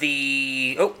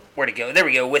the Where'd it go? There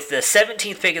we go. With the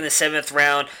 17th pick in the 7th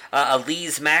round,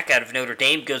 Elise Mack out of Notre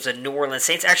Dame goes to New Orleans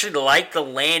Saints. Actually, like the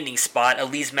landing spot,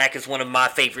 Elise Mack is one of my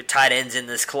favorite tight ends in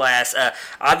this class.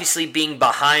 Obviously, being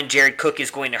behind Jared Cook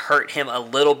is going to hurt him a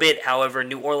little bit. However,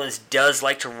 New Orleans does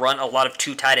like to run a lot of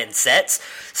 2 tight end sets,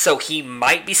 so he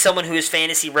might be someone who is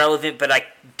fantasy relevant, but I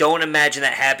don't imagine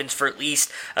that happens for at least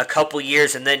a couple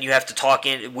years, and then you have to talk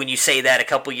in, when you say that, a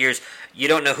couple years, you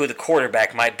don't know who the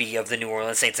quarterback might be of the New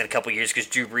Orleans Saints in a couple years because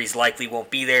Drew Brees likely won't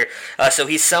be there. So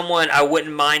he's someone I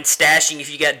wouldn't mind stashing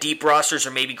if you got deep rosters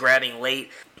or maybe grabbing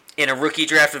late in a rookie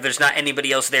draft if there's not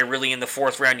anybody else there really in the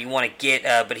 4th round you want to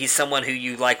get. But he's someone who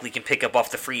you likely can pick up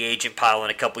off the free agent pile in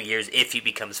a couple years if he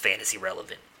becomes fantasy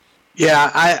relevant.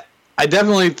 Yeah, I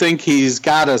definitely think he's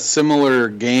got a similar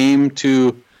game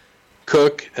to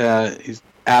Cook. He's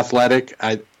athletic.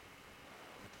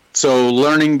 So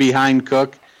learning behind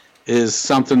Cook is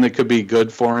something that could be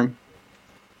good for him.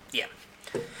 Yeah.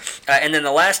 And then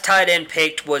the last tight end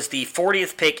picked was the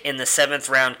 40th pick in the 7th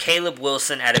round. Caleb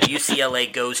Wilson out of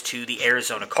UCLA goes to the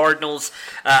Arizona Cardinals.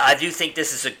 I do think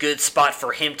this is a good spot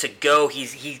for him to go.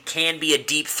 He can be a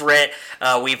deep threat.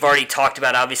 We've already talked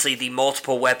about, obviously, the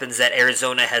multiple weapons that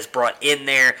Arizona has brought in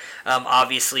there.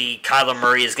 Obviously, Kyler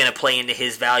Murray is going to play into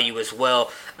his value as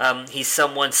well. He's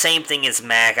someone, same thing as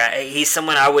Mac. He's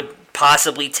someone I would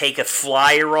possibly take a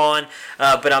flyer on,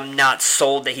 but I'm not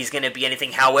sold that he's going to be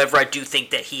anything. However, I do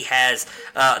think that he has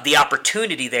the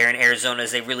opportunity there in Arizona,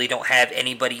 as they really don't have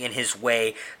anybody in his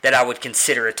way that I would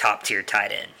consider a top-tier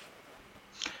tight end.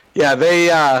 Yeah, they,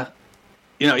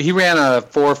 he ran a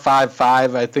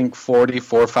 4.55, I think 40,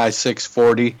 4.56,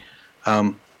 40.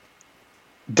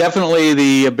 Definitely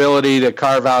the ability to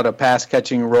carve out a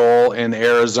pass-catching role in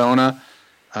Arizona.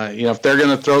 If they're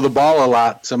going to throw the ball a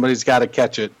lot, somebody's got to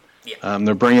catch it. Yeah.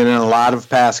 They're bringing in a lot of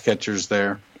pass catchers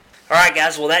there. All right,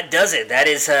 guys. Well, that does it. That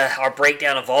is our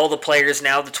breakdown of all the players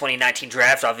now, the 2019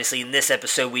 draft. Obviously, in this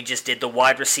episode, we just did the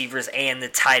wide receivers and the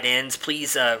tight ends.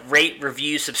 Please rate,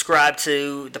 review, subscribe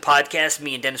to the podcast.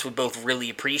 Me and Dennis would both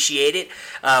really appreciate it.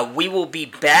 We will be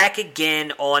back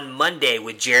again on Monday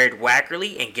with Jared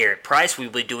Wackerly and Garrett Price. We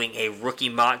will be doing a rookie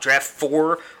mock draft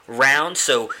 4 round,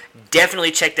 so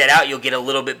definitely check that out. You'll get a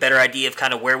little bit better idea of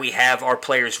kind of where we have our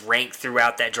players ranked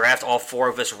throughout that draft. All 4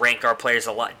 of us rank our players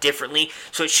a lot differently,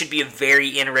 so it should be a very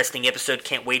interesting episode.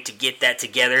 Can't wait to get that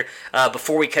together.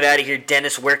 Before we cut out of here,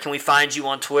 Dennis, where can we find you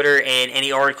on Twitter and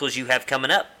any articles you have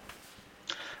coming up?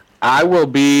 I will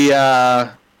be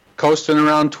coasting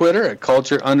around Twitter at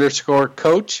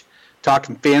culture_coach,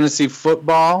 talking fantasy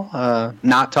football,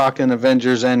 not talking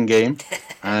Avengers Endgame.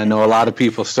 I know a lot of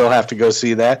people still have to go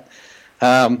see that.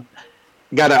 Got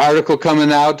an article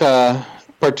coming out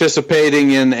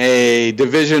participating in a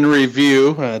division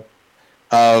review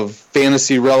of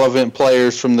fantasy relevant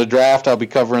players from the draft. I'll be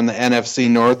covering the NFC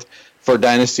North for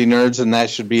Dynasty Nerds, and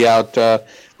that should be out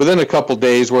within a couple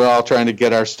days. We're all trying to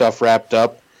get our stuff wrapped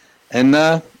up. And,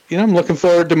 I'm looking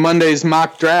forward to Monday's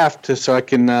mock draft so I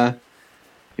can,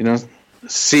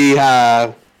 see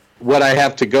what I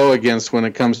have to go against when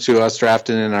it comes to us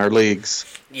drafting in our leagues.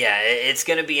 Yeah, it's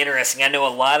going to be interesting. I know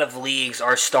a lot of leagues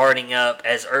are starting up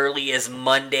as early as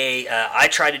Monday. I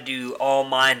try to do all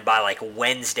mine by like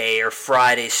Wednesday or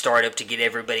Friday startup to get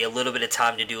everybody a little bit of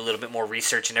time to do a little bit more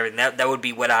research and everything. That would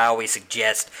be what I always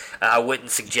suggest. I wouldn't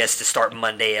suggest to start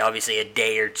Monday, obviously a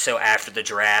day or so after the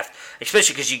draft,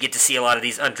 especially because you get to see a lot of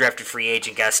these undrafted free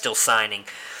agent guys still signing.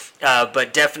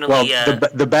 But definitely...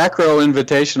 the back row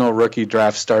invitational rookie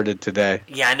draft started today.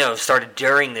 Yeah, I know. It started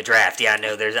during the draft. Yeah, I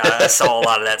know. I saw a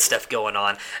lot of that stuff going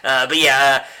on. But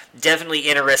yeah, definitely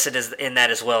interested in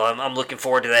that as well. I'm looking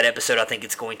forward to that episode. I think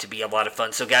it's going to be a lot of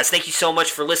fun. So, guys, thank you so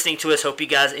much for listening to us. Hope you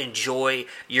guys enjoy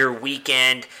your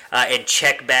weekend. And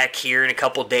check back here in a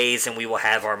couple days, and we will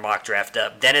have our mock draft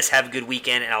up. Dennis, have a good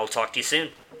weekend, and I will talk to you soon.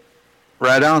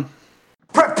 Right on.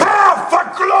 Prepare for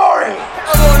glory!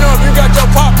 I don't know if you got your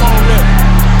popcorn ready.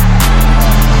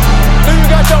 Do you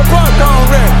got your popcorn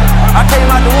ready? I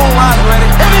came out the womb, I was ready.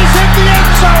 And he's hit the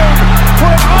end zone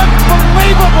for an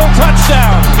unbelievable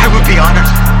touchdown. I would be honored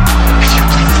if you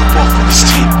played football for this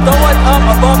team. Throw it up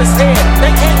above his head.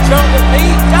 They can't jump with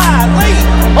me. Golly.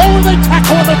 Oh, they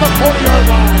tackle him at the 40.